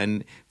while,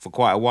 and for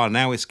quite a while.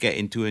 Now it's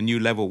getting to a new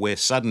level where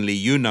suddenly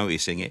you're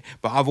noticing it.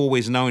 But I've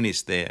always known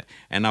it's there.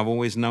 And I've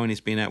always known it's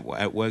been at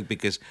work,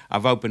 because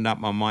I've opened up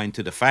my mind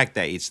to the fact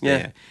that it's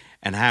there.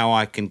 And how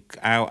I can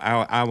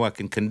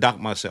conduct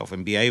myself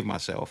and behave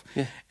myself,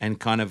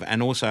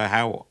 and also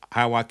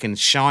how I can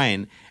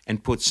shine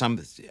and put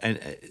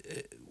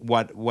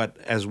what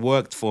has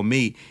worked for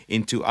me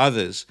into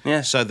others,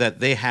 so that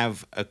they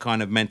have a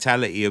kind of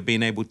mentality of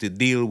being able to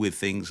deal with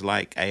things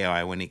like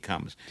AI when it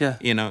comes.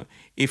 You know,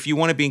 if you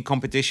want to be in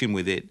competition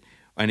with it,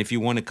 and if you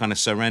want to kind of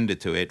surrender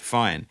to it,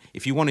 fine.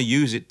 If you want to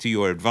use it to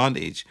your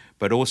advantage,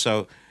 but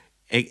also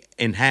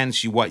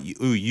enhance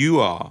who you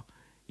are.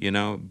 You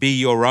know, be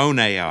your own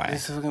AI.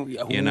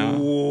 You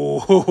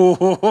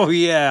know,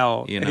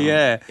 You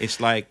know, it's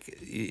like.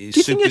 Do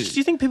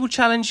you think people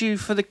challenge you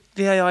for the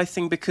AI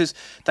thing because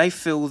they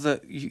feel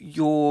that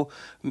your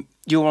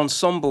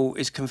ensemble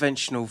is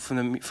conventional from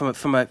a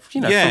from music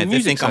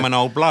they think side? I'm an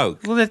old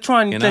bloke. Well, they're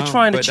trying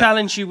to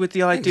challenge you with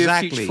the idea of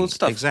future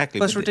stuff. Exactly,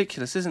 that's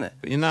ridiculous, isn't it?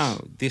 You know,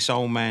 this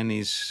old man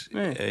is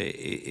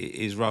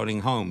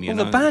rolling home. You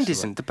know, the band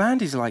isn't. The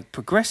band is like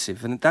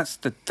progressive, and that's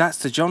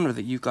the genre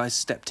that you guys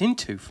stepped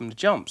into from the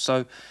jump.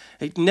 So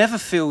it never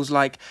feels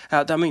like.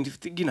 I mean,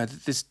 you know,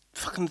 there's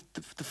fucking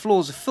the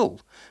floors are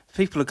full.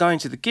 People are going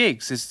to the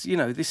gigs. There's, you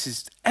know, this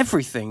is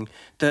everything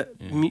that.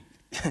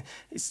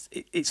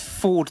 It's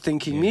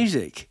forward-thinking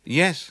music.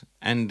 Yes,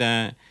 and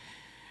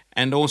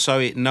also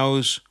it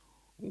knows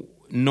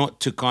not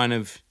to kind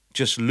of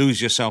just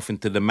lose yourself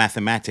into the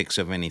mathematics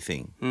of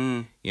anything.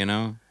 You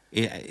know,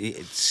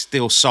 it's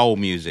still soul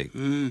music.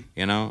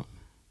 You know,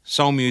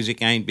 soul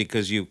music ain't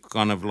because you've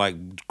kind of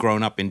like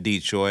grown up in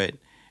Detroit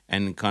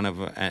and kind of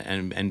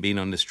and been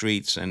on the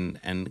streets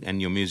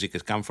and your music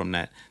has come from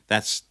that.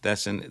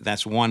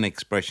 That's one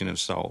expression of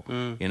soul.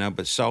 You know,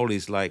 but soul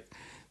is like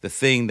the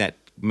thing that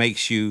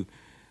makes you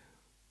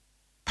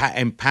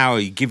empower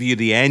you, give you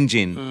the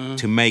engine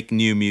to make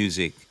new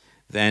music,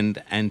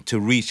 and to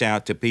reach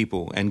out to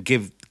people and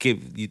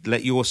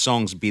let your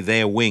songs be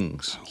their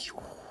wings.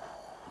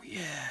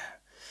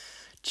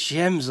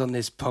 Gems on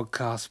this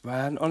podcast,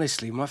 man.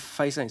 Honestly, my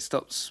face ain't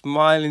stopped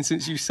smiling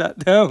since you sat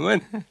down,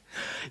 man.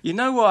 You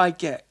know what I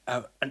get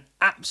an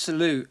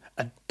absolute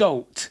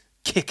adult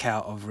kick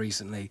out of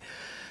recently?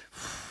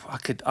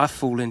 I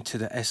fall into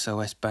the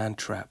SOS band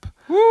trap.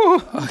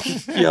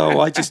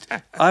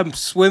 I'm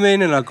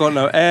swimming and I've got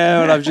no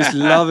air and I'm just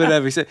loving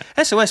everything.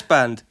 SOS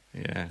band.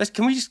 Yeah.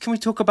 Can we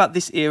talk about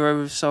this era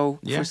of soul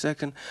for a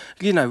second?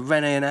 You know,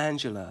 Renee and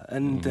Angela,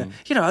 and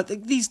you know,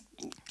 these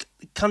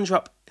conjure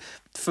up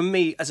for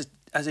me as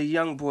a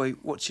young boy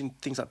watching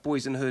things like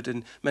Boys in the Hood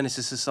and Menace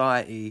to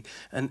Society,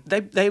 and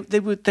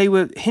they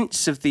were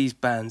hints of these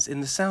bands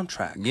in the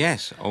soundtrack.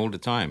 Yes, all the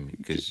time,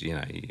 because you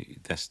know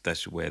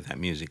that's where that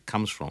music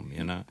comes from.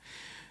 You know,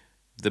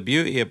 the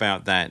beauty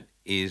about that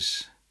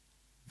is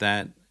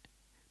that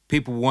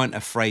people weren't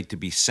afraid to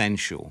be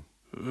sensual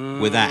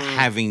without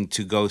having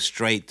to go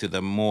straight to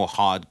the more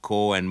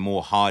hardcore and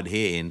more hard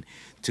hitting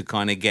to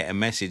kind of get a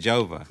message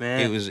over. Man.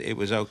 It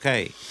was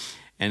okay,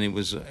 and it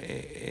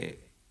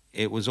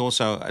was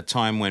also a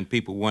time when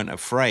people weren't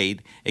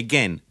afraid.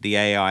 Again, the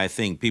AI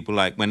thing. People,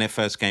 like when it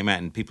first came out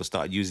and people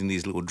started using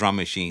these little drum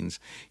machines,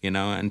 you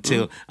know,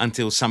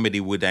 until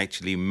somebody would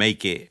actually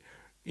make it,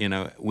 you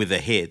know, with a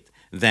hit.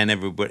 Then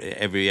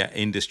every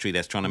industry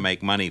that's trying to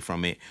make money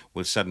from it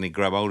will suddenly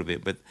grab hold of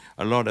it. But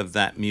a lot of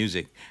that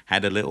music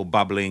had a little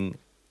bubbling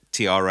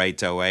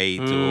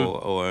TR-808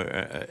 or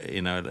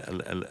you know,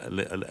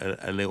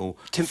 a little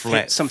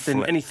flex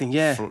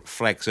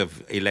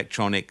of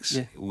electronics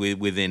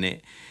within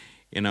it.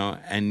 You know,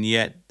 and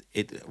yet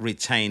it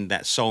retained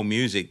that soul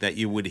music that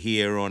you would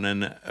hear on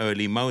an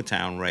early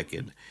Motown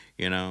record,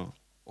 you know,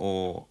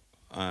 or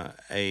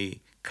a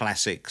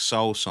classic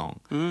soul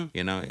song.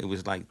 You know, it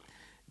was like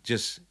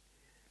just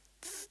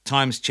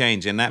times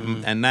change, and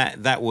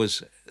that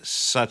was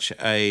such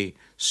a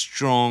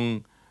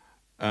strong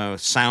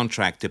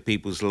soundtrack to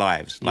people's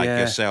lives, like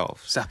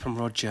yourself, Zapp and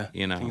Roger,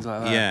 you know, things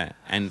like that. Yeah,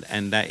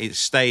 and that it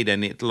stayed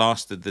and it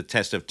lasted the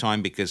test of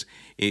time because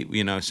it,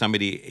 you know,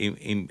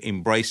 somebody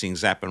embracing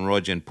Zapp and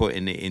Roger and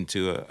putting it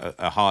into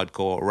a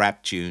hardcore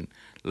rap tune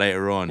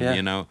later on,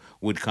 you know,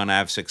 would kind of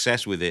have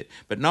success with it.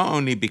 But not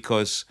only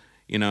because,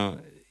 you know,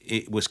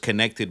 it was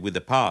connected with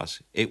the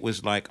past, it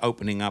was like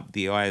opening up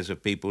the eyes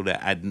of people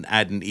that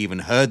hadn't even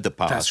heard the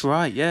past. That's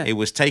right, yeah. It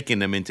was taking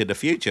them into the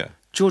future.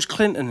 George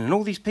Clinton and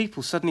all these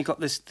people suddenly got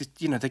this,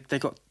 you know, they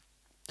got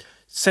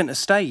centre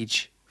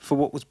stage for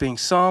what was being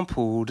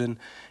sampled, and,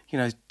 you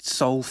know,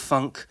 soul,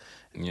 funk,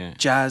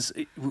 jazz,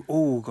 we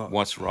all got...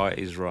 What's right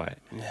is right.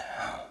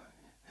 Yeah.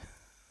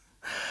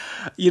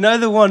 You know,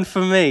 the one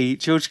for me,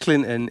 George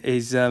Clinton,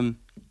 is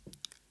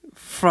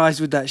Fries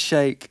with That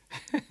Shake.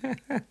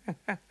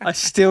 I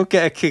still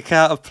get a kick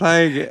out of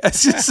playing it.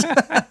 It's just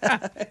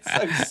it's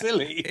so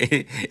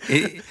silly.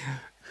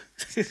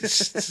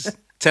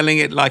 Telling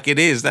it like it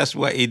is, that's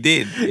what he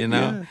did, you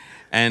know,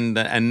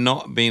 and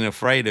not being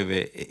afraid of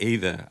it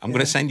either. I'm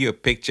going to send you a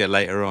picture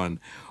later on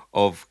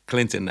of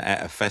Clinton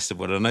at a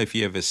festival. I don't know if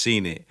you ever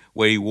seen it,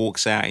 where he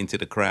walks out into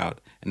the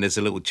crowd and there's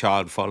a little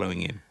child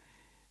following him.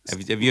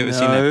 Have you ever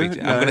seen that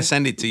picture? I'm going to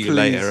send it to you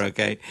later,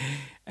 okay?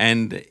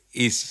 And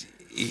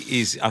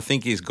I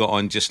think he's got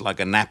on just like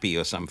a nappy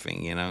or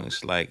something, you know.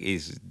 It's like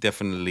he's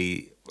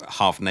definitely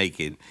half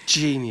naked.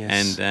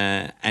 Genius.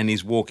 And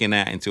he's walking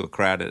out into a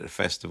crowd at a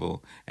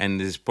festival, and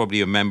there's probably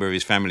a member of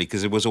his family,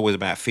 because it was always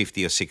about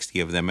 50 or 60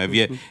 of them.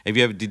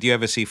 Did you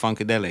ever see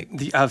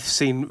Funkadelic? I've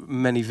seen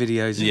many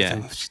videos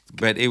of them.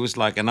 But it was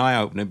like an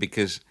eye-opener,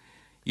 because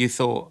you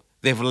thought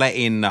they've let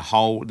in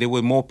there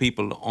were more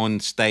people on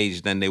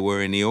stage than there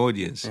were in the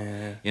audience.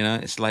 Yeah. You know,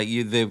 it's like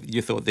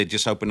you thought they'd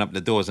just open up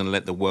the doors and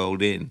let the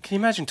world in. Can you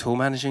imagine tour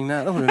managing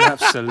that? That would be an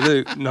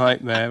absolute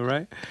nightmare,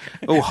 right?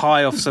 All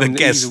high off some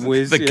guest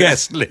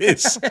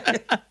list.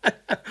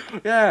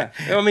 Yeah.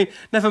 I mean,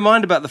 never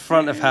mind about the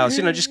front of house.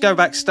 You know, just go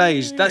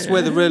backstage. That's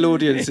where the real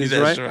audience is,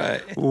 That's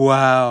right? right.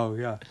 Wow,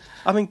 yeah.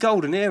 I mean,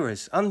 golden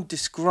eras,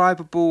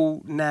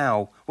 undescribable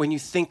now when you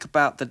think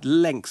about the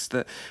lengths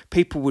that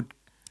people would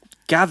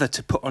gather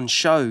to put on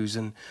shows,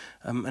 and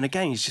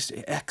again,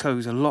 it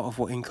echoes a lot of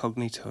what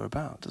Incognito are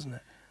about, doesn't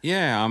it?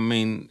 Yeah, I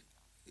mean,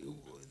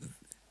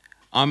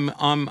 I'm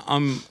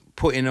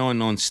putting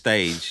on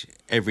stage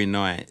every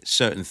night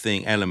certain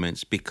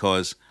elements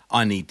because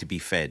I need to be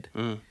fed.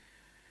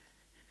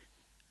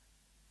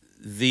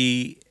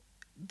 The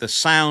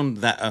sound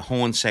that a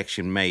horn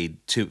section made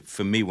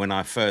for me when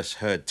I first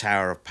heard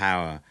Tower of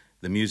Power,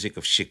 the music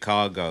of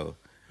Chicago.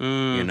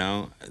 You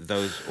know,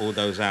 all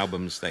those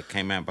albums that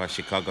came out by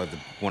Chicago,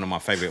 one of my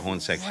favorite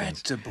horn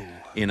sections. Incredible.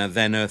 You know,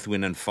 then Earth,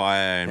 Wind and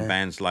Fire and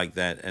bands like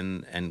that,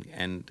 and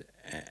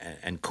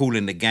Kool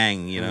and the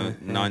Gang. You know,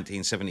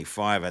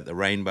 1975 at the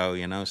Rainbow.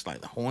 You know, it's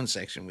like the horn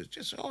section was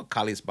just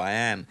Khalis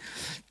Bayan,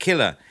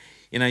 killer.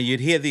 You know,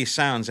 you'd hear these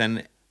sounds,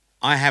 and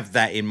I have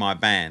that in my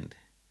band.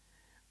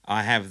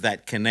 I have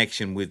that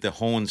connection with the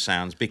horn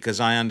sounds because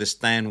I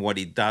understand what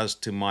it does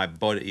to my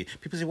body.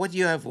 People say, "What do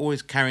you have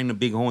always carrying a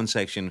big horn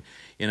section?"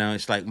 You know,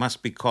 it's like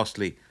must be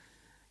costly.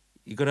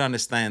 You got to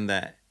understand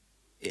that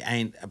it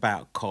ain't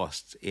about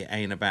cost. It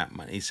ain't about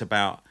money. It's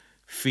about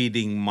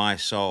feeding my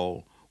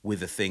soul with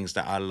the things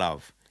that I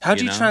love. How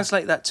do you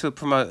translate that to a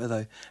promoter,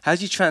 though? How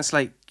do you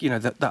translate,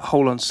 that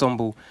whole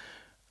ensemble?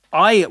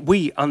 I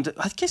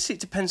guess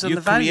it depends on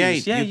the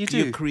values. Yeah, you do.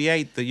 You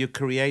create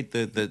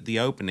the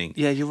opening.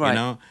 Yeah, you're right. You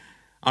know,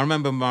 I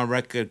remember my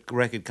record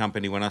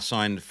company when I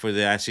signed for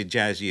the Acid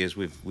Jazz years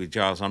with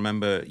Giles. I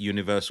remember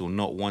Universal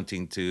not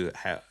wanting to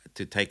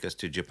take us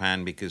to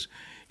Japan because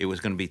it was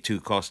going to be too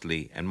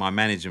costly, and my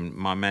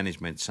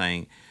management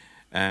saying,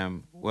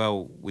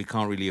 "Well, we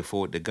can't really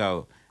afford to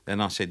go." Then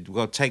I said,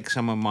 well, take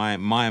some of my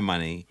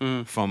money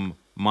from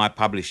my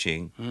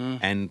publishing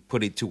and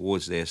put it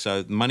towards there.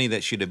 So the money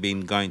that should have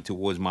been going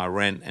towards my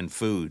rent and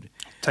food,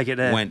 take it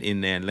there, went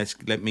in there. And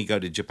let me go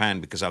to Japan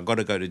because I've got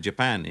to go to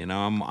Japan. You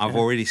know,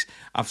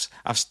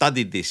 I've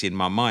studied this in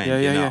my mind.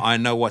 Yeah. I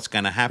know what's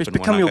going to happen. It's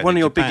become one of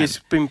your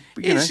biggest.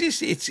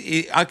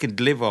 I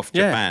could live off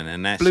Japan,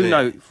 and that's Blue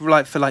Note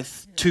for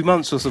 2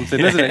 months or something,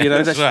 isn't it? You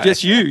know, that's right.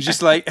 Just you,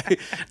 just like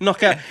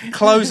knock out,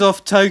 close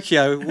off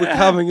Tokyo. We're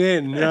coming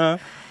in. Yeah.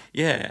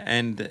 Yeah,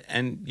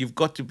 and you've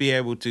got to be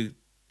able to.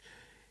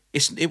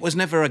 It was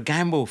never a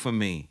gamble for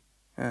me.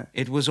 Yeah.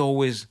 It was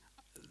always,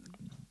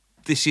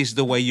 this is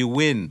the way you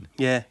win.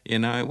 Yeah. You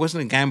know, it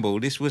wasn't a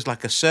gamble. This was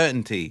like a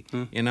certainty.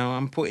 You know,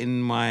 I'm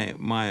putting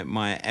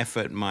my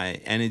effort, my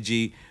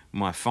energy,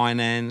 my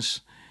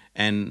finance,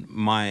 and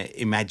my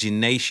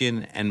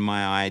imagination and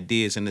my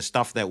ideas and the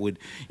stuff that would,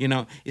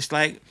 it's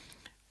like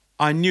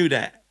I knew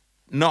that.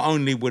 Not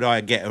only would I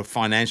get a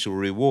financial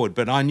reward,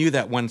 but I knew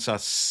that once I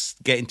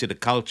get into the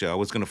culture, I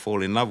was going to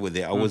fall in love with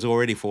it. I was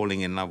already falling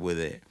in love with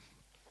it.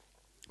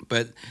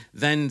 But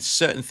then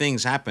certain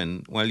things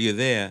happen while you're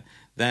there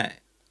that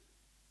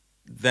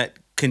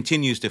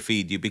continues to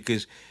feed you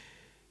because,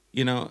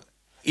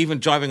 even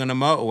driving on a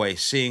motorway,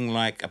 seeing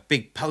like a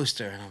big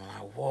poster, and I'm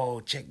like, whoa,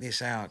 check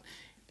this out.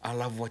 I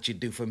love what you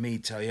do for me,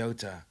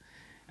 Toyota.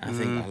 I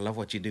think, I love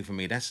what you do for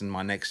me. That's in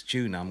my next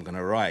tune I'm going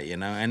to write,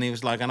 And he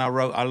was like, and I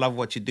wrote, I love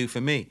what you do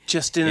for me.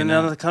 Just in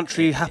another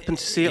country, you happened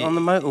to see it on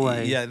the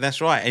motorway. Yeah,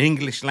 that's right. An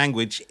English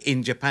language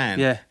in Japan.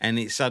 Yeah. And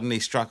it suddenly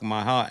struck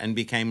my heart and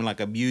became like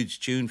a huge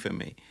tune for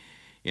me,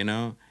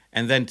 And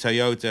then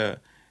Toyota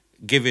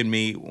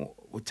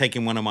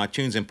taking one of my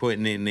tunes and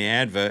putting it in the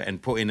advert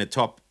and putting a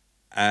top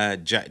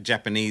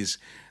Japanese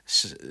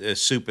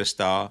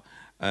superstar,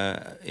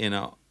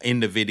 in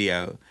the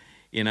video.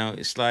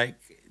 It's like,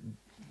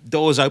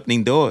 doors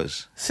opening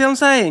doors. See what I'm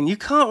saying? You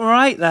can't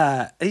write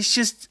that. It's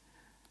just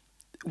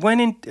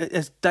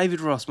as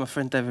my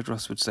friend David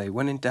Ross would say,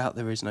 when in doubt,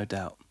 there is no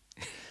doubt.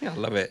 Yeah, I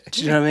love it.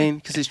 Do you know what I mean?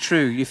 Because it's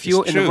true. If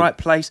you're in the right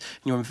place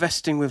and you're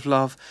investing with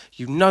love,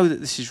 you know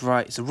that this is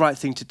right. It's the right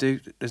thing to do.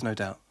 There's no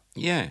doubt.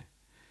 Yeah.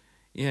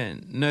 Yeah,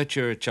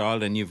 nurture a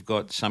child, and you've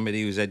got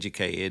somebody who's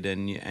educated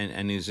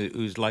and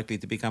who's likely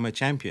to become a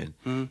champion.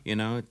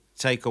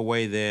 Take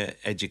away their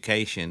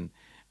education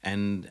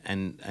and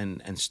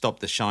stop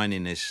the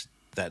shininess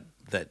that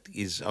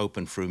is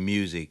open through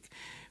music,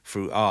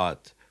 through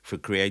art, through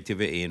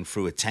creativity, and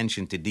through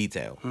attention to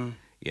detail.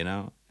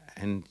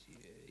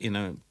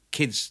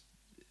 Kids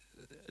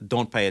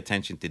don't pay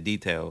attention to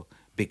detail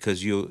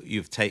because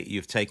you've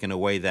taken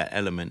away that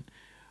element,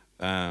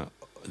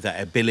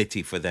 that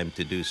ability for them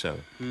to do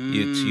so.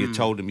 You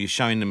told them, you're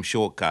showing them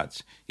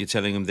shortcuts. You're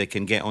telling them they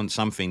can get on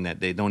something that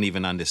they don't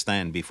even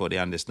understand before they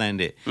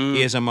understand it.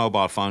 Here's a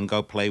mobile phone,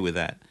 go play with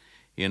that.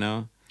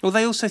 Well,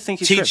 they also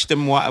think it's teach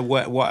them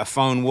what a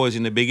phone was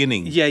in the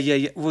beginning.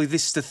 Yeah. Well,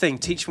 this is the thing.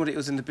 Teach them what it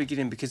was in the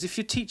beginning, because if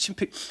you're teaching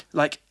people,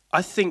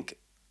 I think,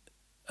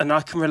 and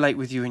I can relate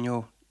with you in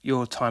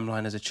your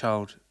timeline as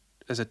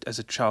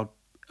a child,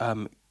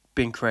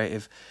 being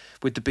creative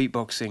with the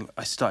beatboxing.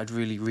 I started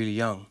really, really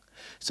young.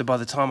 So by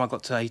the time I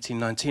got to 18,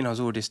 19, I was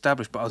already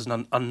established, but I was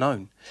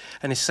unknown.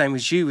 And it's the same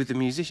as you with the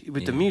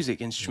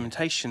music,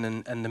 instrumentation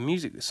and the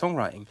music, the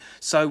songwriting.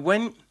 So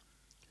when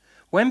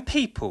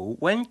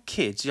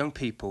kids, young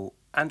people,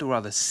 and or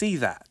others see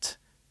that,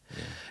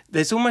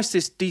 there's almost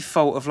this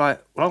default of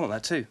like, well, I want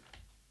that too.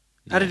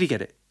 How did he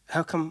get it?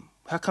 How come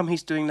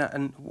he's doing that?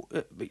 And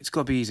it's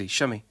got to be easy.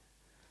 Show me.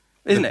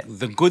 Isn't it?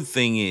 The good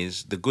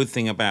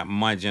thing about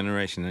my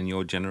generation and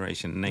your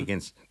generation and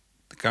against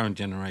the current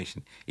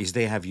generation is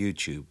they have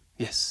YouTube.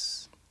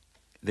 Yes.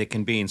 They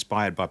can be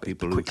inspired by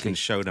people who can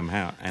show them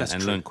how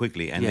and learn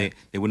quickly. And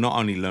they will not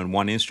only learn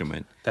one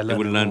instrument, they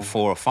will learn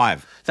 4 or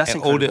 5. That's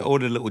incredible. All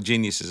the little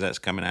geniuses that's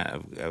coming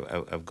out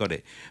have got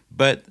it.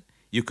 But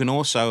you can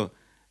also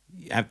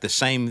have the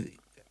same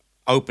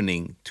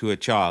opening to a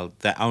child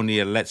that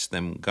only lets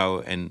them go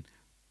and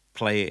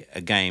play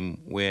a game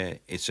where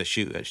it's a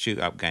shoot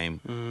up game,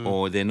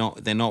 or they're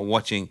not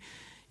watching.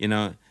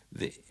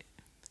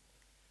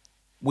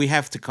 We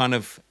have to kind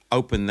of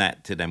open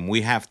that to them.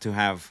 We have to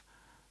have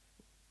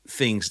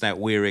things that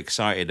we're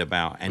excited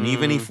about. And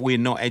even if we're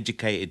not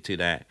educated to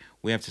that,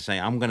 we have to say,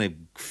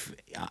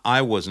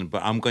 I wasn't,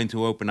 but I'm going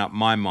to open up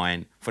my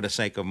mind for the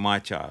sake of my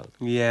child.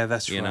 Yeah,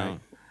 that's You right. know?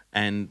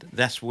 And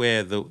that's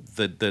where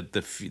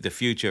the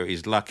future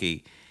is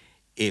lucky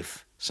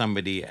if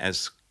somebody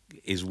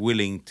is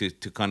willing to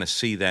kind of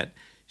see that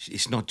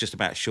it's not just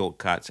about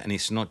shortcuts and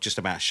it's not just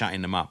about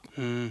shutting them up.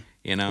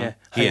 You know, Yeah.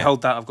 Hey,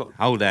 hold that. I've got.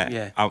 hold that.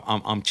 Yeah.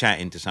 I'm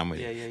chatting to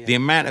somebody. Yeah. The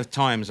amount of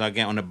times I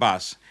get on a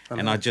bus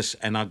and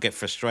I get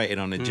frustrated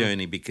on the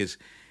journey because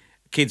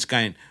kids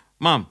going,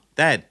 "Mum,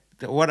 Dad,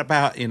 what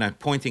about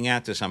pointing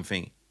out to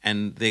something,"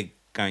 and they're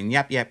going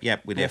yap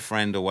with their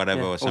friend or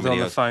whatever or somebody on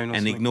the else phone or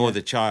and something, ignore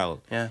the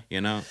child. Yeah.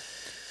 You know,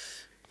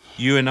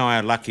 you and I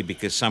are lucky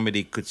because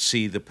somebody could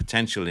see the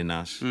potential in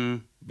us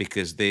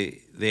because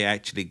they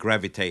actually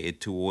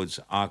gravitated towards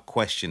our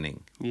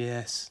questioning.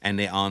 Yes. And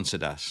they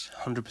answered us.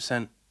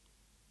 100%.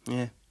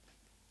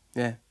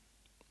 Yeah.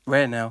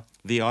 Rare now.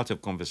 The art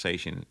of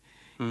conversation,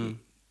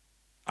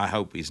 I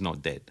hope, is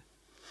not dead.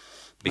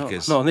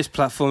 Because not on this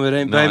platform, it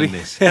ain't, not baby. on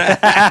this.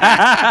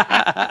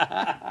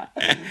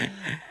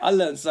 I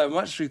learned so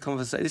much through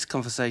conversation. This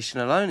conversation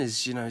alone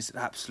is, it's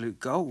absolute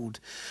gold.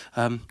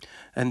 And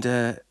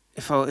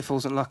if I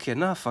wasn't lucky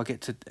enough, I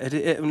get to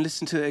edit it and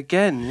listen to it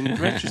again in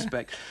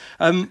retrospect.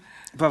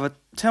 Brother,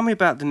 tell me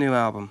about the new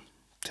album.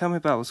 Tell me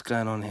about what's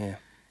going on here.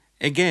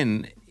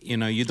 Again,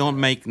 you don't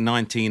make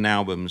 19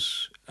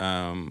 albums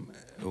and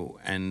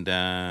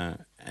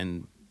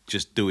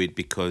just do it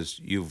because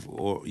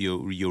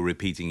you're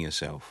repeating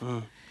yourself.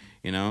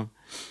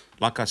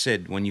 Like I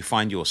said, when you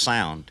find your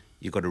sound,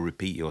 you got to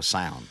repeat your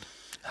sound.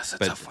 That's a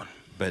tough one.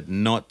 But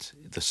not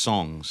the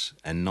songs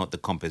and not the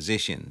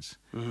compositions.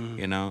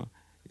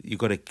 You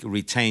got to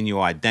retain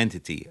your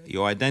identity.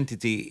 Your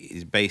identity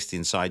is based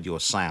inside your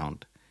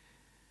sound.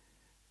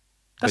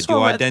 That's but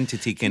your what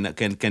identity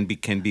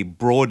can be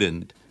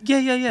broadened.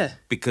 Yeah.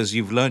 Because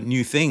you've learned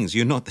new things.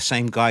 You're not the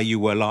same guy you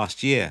were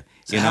last year.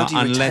 So how do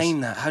you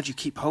retain that? How do you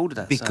keep hold of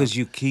that? Because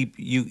sound?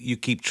 you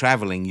keep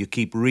traveling, you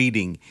keep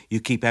reading, you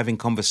keep having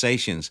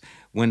conversations.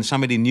 When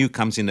somebody new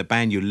comes in the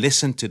band, you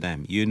listen to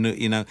them. You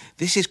know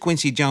this is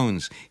Quincy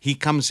Jones. You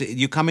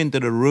come into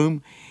the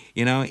room.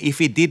 If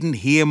he didn't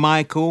hear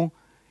Michael,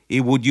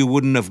 you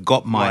wouldn't have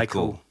got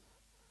Michael.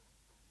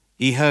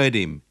 He heard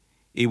him.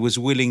 He was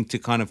willing to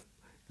kind of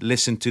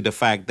listen to the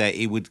fact that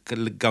he would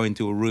go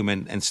into a room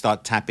and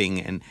start tapping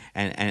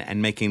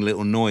and making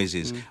little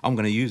noises. I'm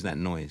going to use that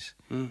noise,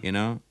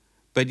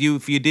 But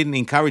if you didn't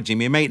encourage him,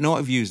 he may not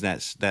have used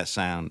that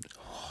sound.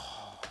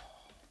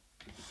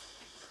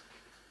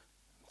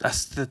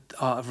 That's the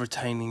art of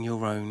retaining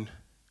your own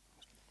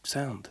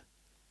sound.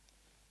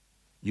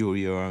 You're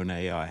your own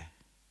AI.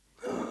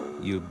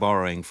 You're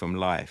borrowing from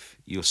life.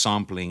 You're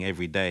sampling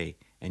every day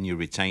and you're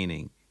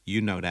retaining.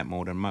 You know that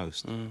more than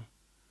most.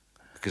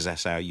 Because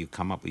that's how you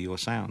come up with your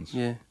sounds.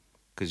 Yeah.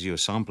 Because you're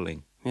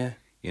sampling. Yeah.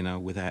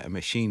 Without a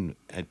machine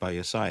by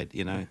your side.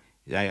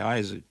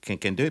 AI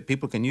can do it.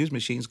 People can use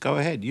machines. Go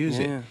ahead, use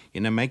it.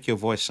 Make your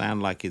voice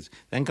sound like it's.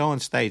 Then go on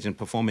stage and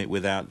perform it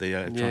without the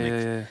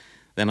electronics. Yeah.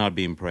 Then I'd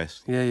be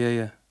impressed.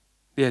 Yeah,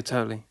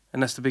 totally.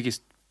 And that's the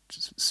biggest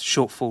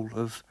shortfall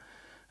of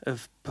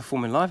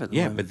performing live at the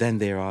moment. Yeah, but then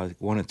there are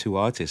one or two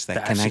artists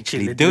that can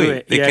actually do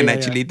it. They can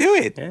actually do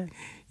it. Yeah.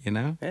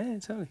 Yeah,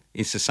 totally.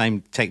 It's the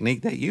same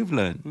technique that you've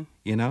learned.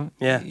 Yeah.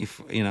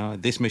 If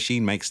this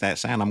machine makes that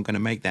sound, I'm going to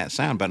make that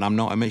sound, but I'm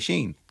not a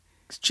machine.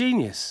 It's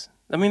genius.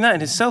 I mean, that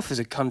in itself is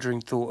a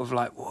conjuring thought of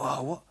like,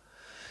 whoa, what?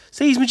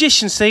 See, he's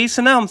magician, see?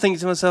 So now I'm thinking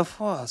to myself,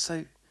 wow,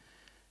 so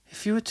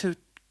if you were to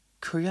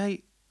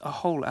create a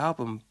whole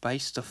album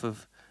based off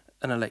of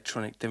an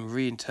electronic, then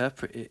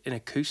reinterpret it in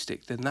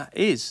acoustic, then that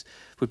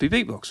would be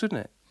beatbox,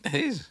 wouldn't it? It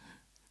is.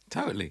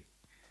 Totally.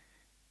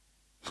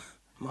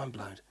 Mind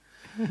blown.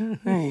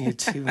 You're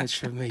too much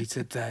for me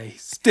today.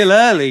 Still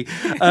early.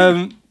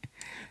 I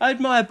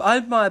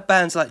admire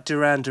bands like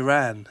Duran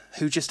Duran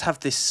who just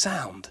have this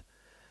sound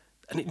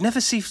and it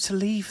never seems to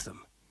leave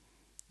them.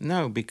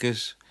 No,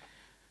 because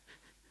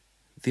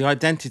the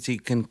identity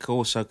can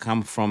also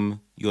come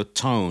from your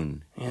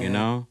tone,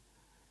 The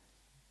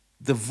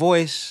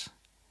voice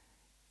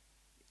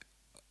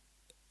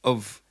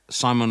of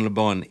Simon Le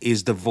Bon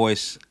is the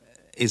voice,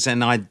 is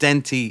an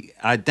identity.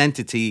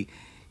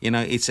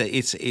 It's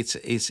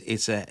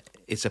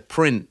a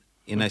print.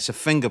 It's a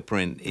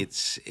fingerprint.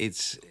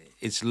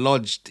 It's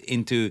lodged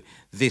into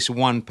this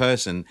one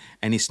person,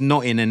 and it's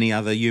not in any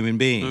other human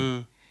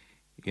being.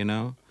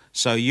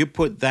 So you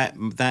put that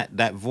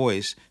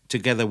voice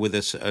together with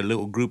a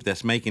little group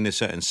that's making a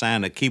certain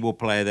sound, a keyboard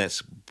player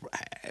that's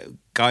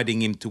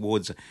guiding him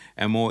towards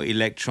a more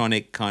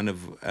electronic kind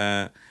of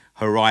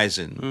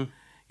horizon.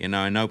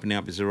 And opening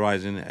up his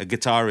horizon. A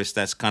guitarist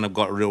that's kind of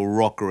got real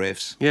rock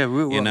riffs. Yeah,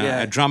 real rock,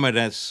 A drummer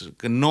that's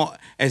not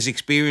as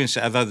experienced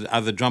as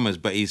other drummers,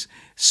 but he's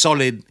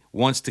solid,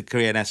 wants to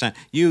create that sound.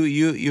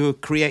 You're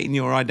creating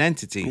your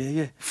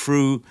identity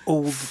through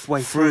all the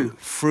way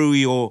through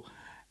your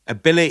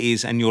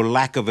abilities and your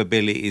lack of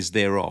abilities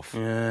thereof.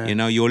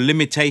 Yeah. Your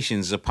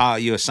limitations are part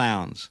of your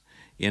sounds.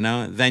 you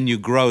know, then you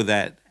grow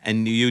that,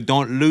 and you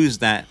don't lose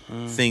that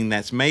thing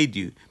that's made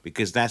you,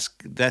 because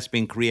that's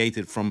been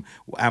created from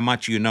how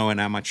much you know and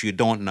how much you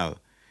don't know,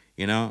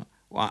 you know.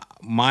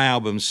 My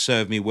albums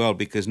serve me well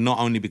because not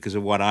only because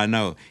of what I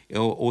know,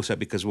 also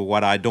because of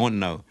what I don't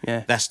know.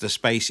 Yeah. That's the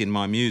space in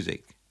my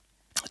music.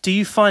 Do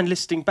you find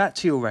listening back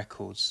to your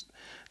records,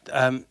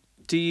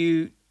 do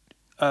you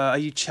are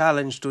you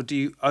challenged, or do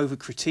you over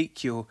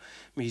critique your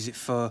music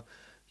for,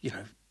 you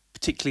know,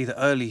 particularly the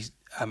early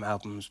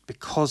albums,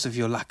 because of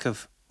your lack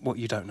of what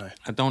you don't know?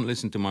 I don't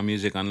listen to my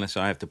music unless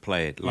I have to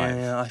play it live.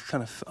 Yeah,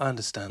 I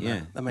understand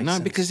that. That makes sense.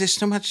 No, because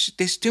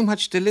there's too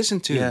much to listen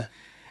to. Yeah.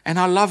 And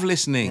I love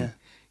listening. Yeah.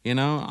 You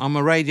know, I'm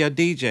a radio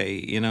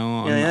DJ, you know,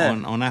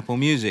 on Apple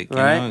Music. You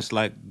Right. know, it's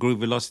like Groove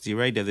Velocity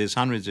Radio. There's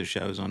hundreds of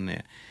shows on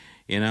there,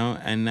 you know,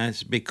 and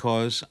that's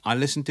because I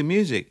listen to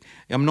music.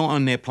 I'm not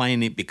on there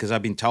playing it because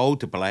I've been told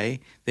to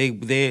play.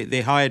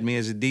 They hired me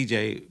as a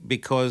DJ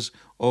because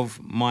of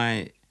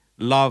my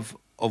love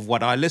of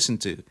what I listen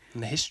to.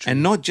 And the history.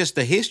 And not just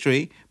the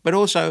history, but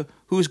also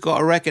who's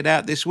got a record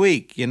out this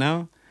week, you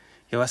know?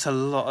 Yeah, that's a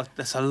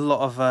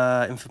lot of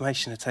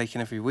information to take in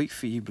every week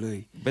for you,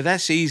 Bluey. But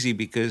that's easy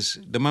because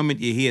the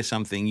moment you hear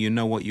something, you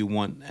know what you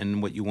want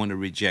and what you want to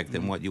reject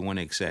and what you want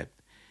to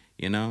accept.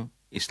 You know,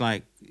 it's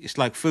like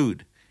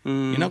food.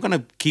 You're not going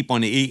to keep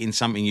on eating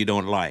something you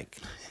don't like.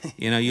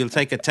 You know, you'll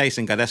take a taste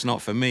and go, "That's not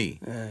for me."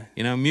 Yeah.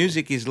 You know,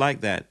 music is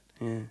like that.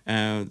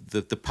 Yeah.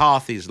 The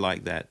path is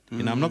like that.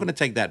 You know, I'm not going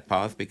to take that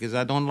path because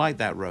I don't like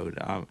that road.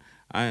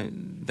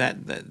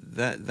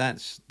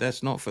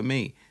 That's not for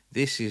me.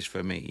 This is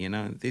for me, you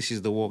know. This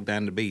is the walk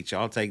down the beach.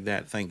 I'll take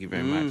that. Thank you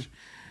very much.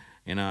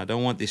 You know, I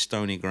don't want this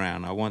stony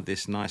ground. I want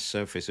this nice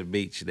surface of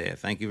beach there.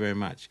 Thank you very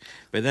much.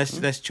 But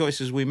that's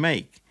choices we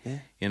make,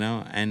 you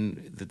know,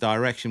 and the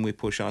direction we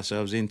push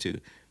ourselves into.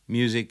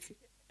 Music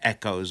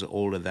echoes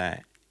all of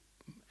that,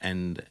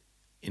 and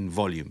in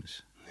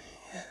volumes.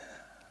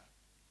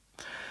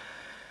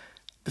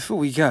 Before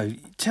we go,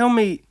 tell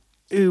me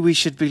who we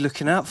should be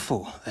looking out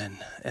for then,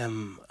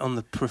 on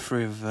the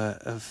periphery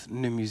of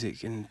new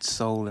music in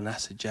soul and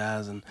acid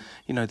jazz, and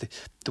you know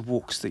the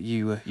walks that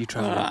you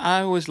travel. Well,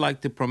 I always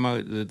like to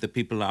promote the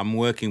people that I'm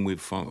working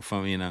with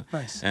from you know.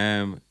 Nice.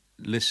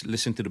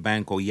 Listen to the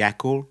band called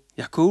Yakul.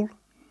 Yakul.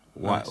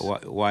 Nice.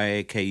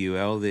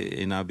 Yakul.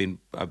 You know,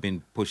 I've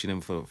been pushing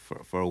them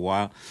for a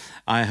while.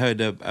 I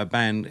heard a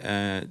band,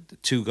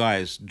 two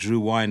guys,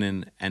 Drew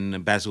Winan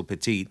and Basil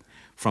Petit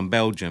from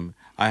Belgium.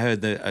 I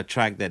heard a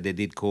track that they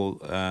did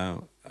called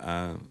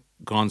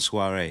Grande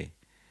Soirée.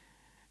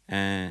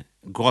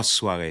 Grosse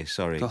Soirée,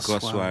 sorry. Grosse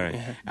Soirée.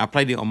 Yeah. I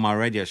played it on my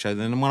radio show.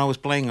 Then when I was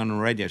playing on a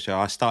radio show,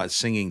 I started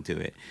singing to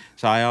it.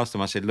 So I asked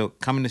them, I said, look,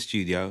 come in the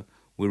studio,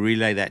 we'll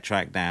relay that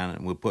track down,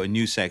 and we'll put a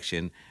new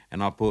section,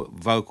 and I'll put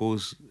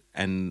vocals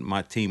and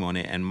my team on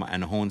it,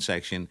 and a horn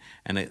section,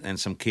 and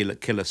some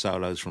killer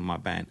solos from my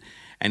band.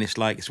 And it's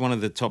one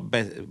of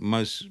the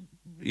most,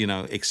 you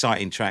know,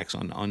 exciting tracks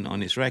on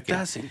this record.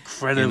 That's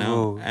incredible. You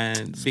know?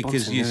 And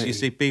because you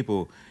see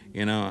people,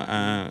 you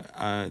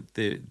know,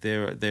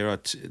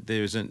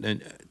 there's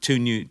two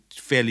new,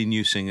 fairly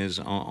new singers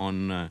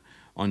on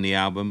the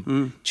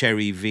album.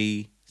 Cherry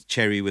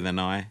with an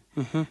I,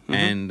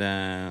 and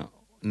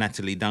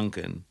Natalie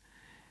Duncan.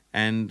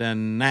 And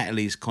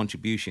Natalie's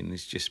contribution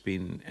has just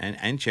been,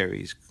 and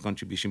Cherry's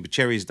contribution. But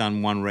Cherry's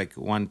done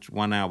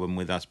one album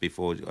with us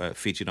before,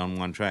 featured on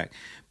one track.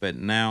 But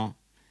now,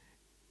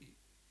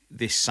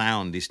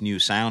 this new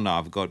sound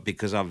I've got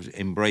because I've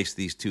embraced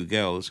these two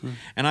girls.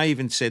 And I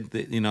even said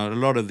that, you know, a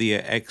lot of the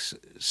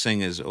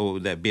ex-singers or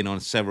that have been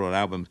on several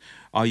albums,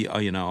 are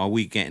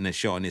we getting a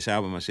shot on this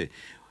album? I said,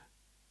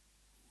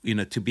 you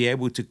know, to be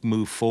able to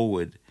move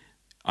forward,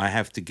 I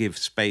have to give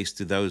space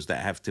to those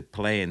that have to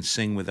play and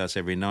sing with us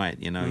every night.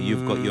 You know,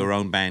 you've got your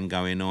own band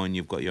going on,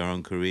 you've got your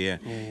own career,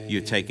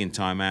 you're taking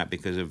time out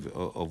because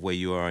of where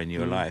you are in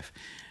your life.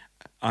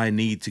 I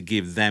need to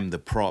give them the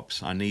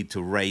props. I need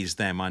to raise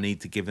them. I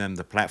need to give them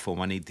the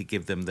platform. I need to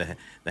give them the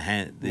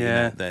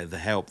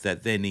help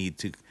that they need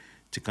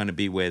to kind of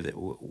be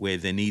where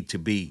they need to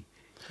be,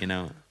 you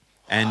know.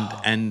 And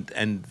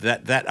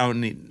that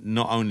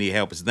not only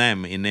helps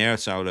them in their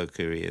solo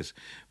careers,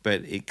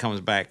 but it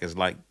comes back as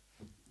like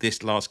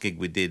this last gig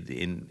we did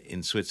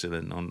in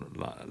Switzerland on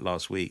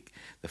last week.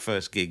 The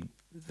first gig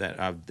that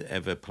I've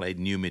ever played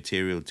new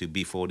material to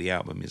before the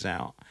album is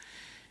out.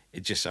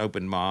 It just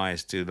opened my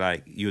eyes to,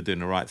 like, you're doing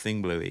the right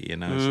thing, Bluey, you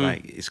know. It's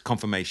like, it's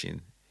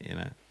confirmation, you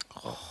know.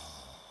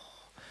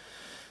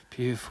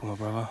 Beautiful, my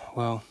brother.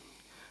 Well,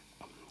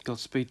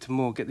 Godspeed to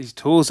more. Get these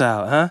tours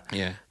out, huh?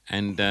 Yeah,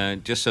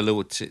 and just a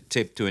little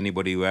tip to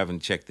anybody who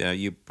haven't checked out.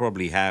 You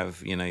probably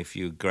have, you know, if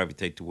you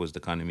gravitate towards the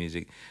kind of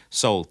music.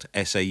 SAULT,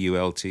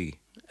 S-A-U-L-T.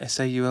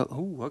 S-A-U-L,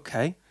 oh,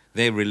 okay.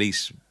 They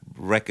release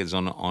records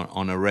on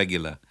a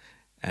regular.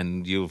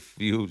 And you'll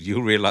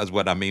realize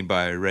what I mean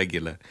by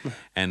irregular,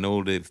 and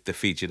all the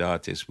featured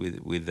artists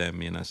with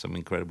them, you know, some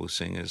incredible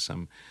singers,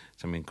 some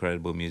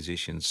incredible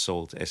musicians.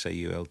 SAULT,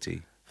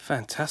 S-A-U-L-T.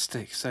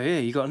 Fantastic. So yeah,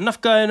 you got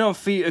enough going on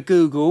for you to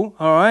Google.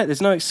 All right,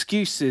 there's no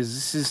excuses.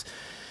 This is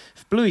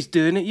Bluey's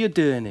doing it, you're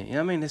doing it. You know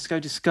what I mean? Let's go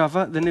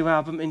discover the new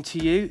album, Into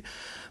You.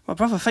 My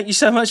brother, thank you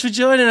so much for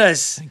joining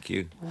us. Thank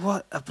you.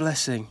 What a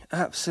blessing.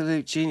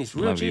 Absolute genius.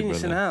 Real Love you,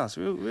 genius in the brother. house.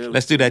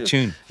 Let's do that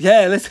tune.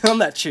 Yeah, let's on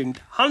that tune.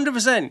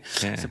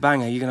 100%. Yeah. It's a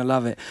banger. You're going to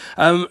love it.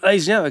 Ladies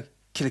and gentlemen,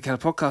 Killa Kela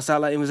podcast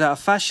outletting was out of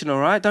fashion, all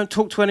right? Don't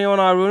talk to anyone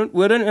I wouldn't.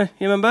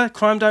 You remember?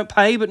 Crime don't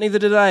pay, but neither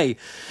do they.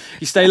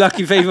 You stay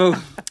lucky, people.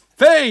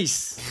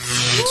 Peace.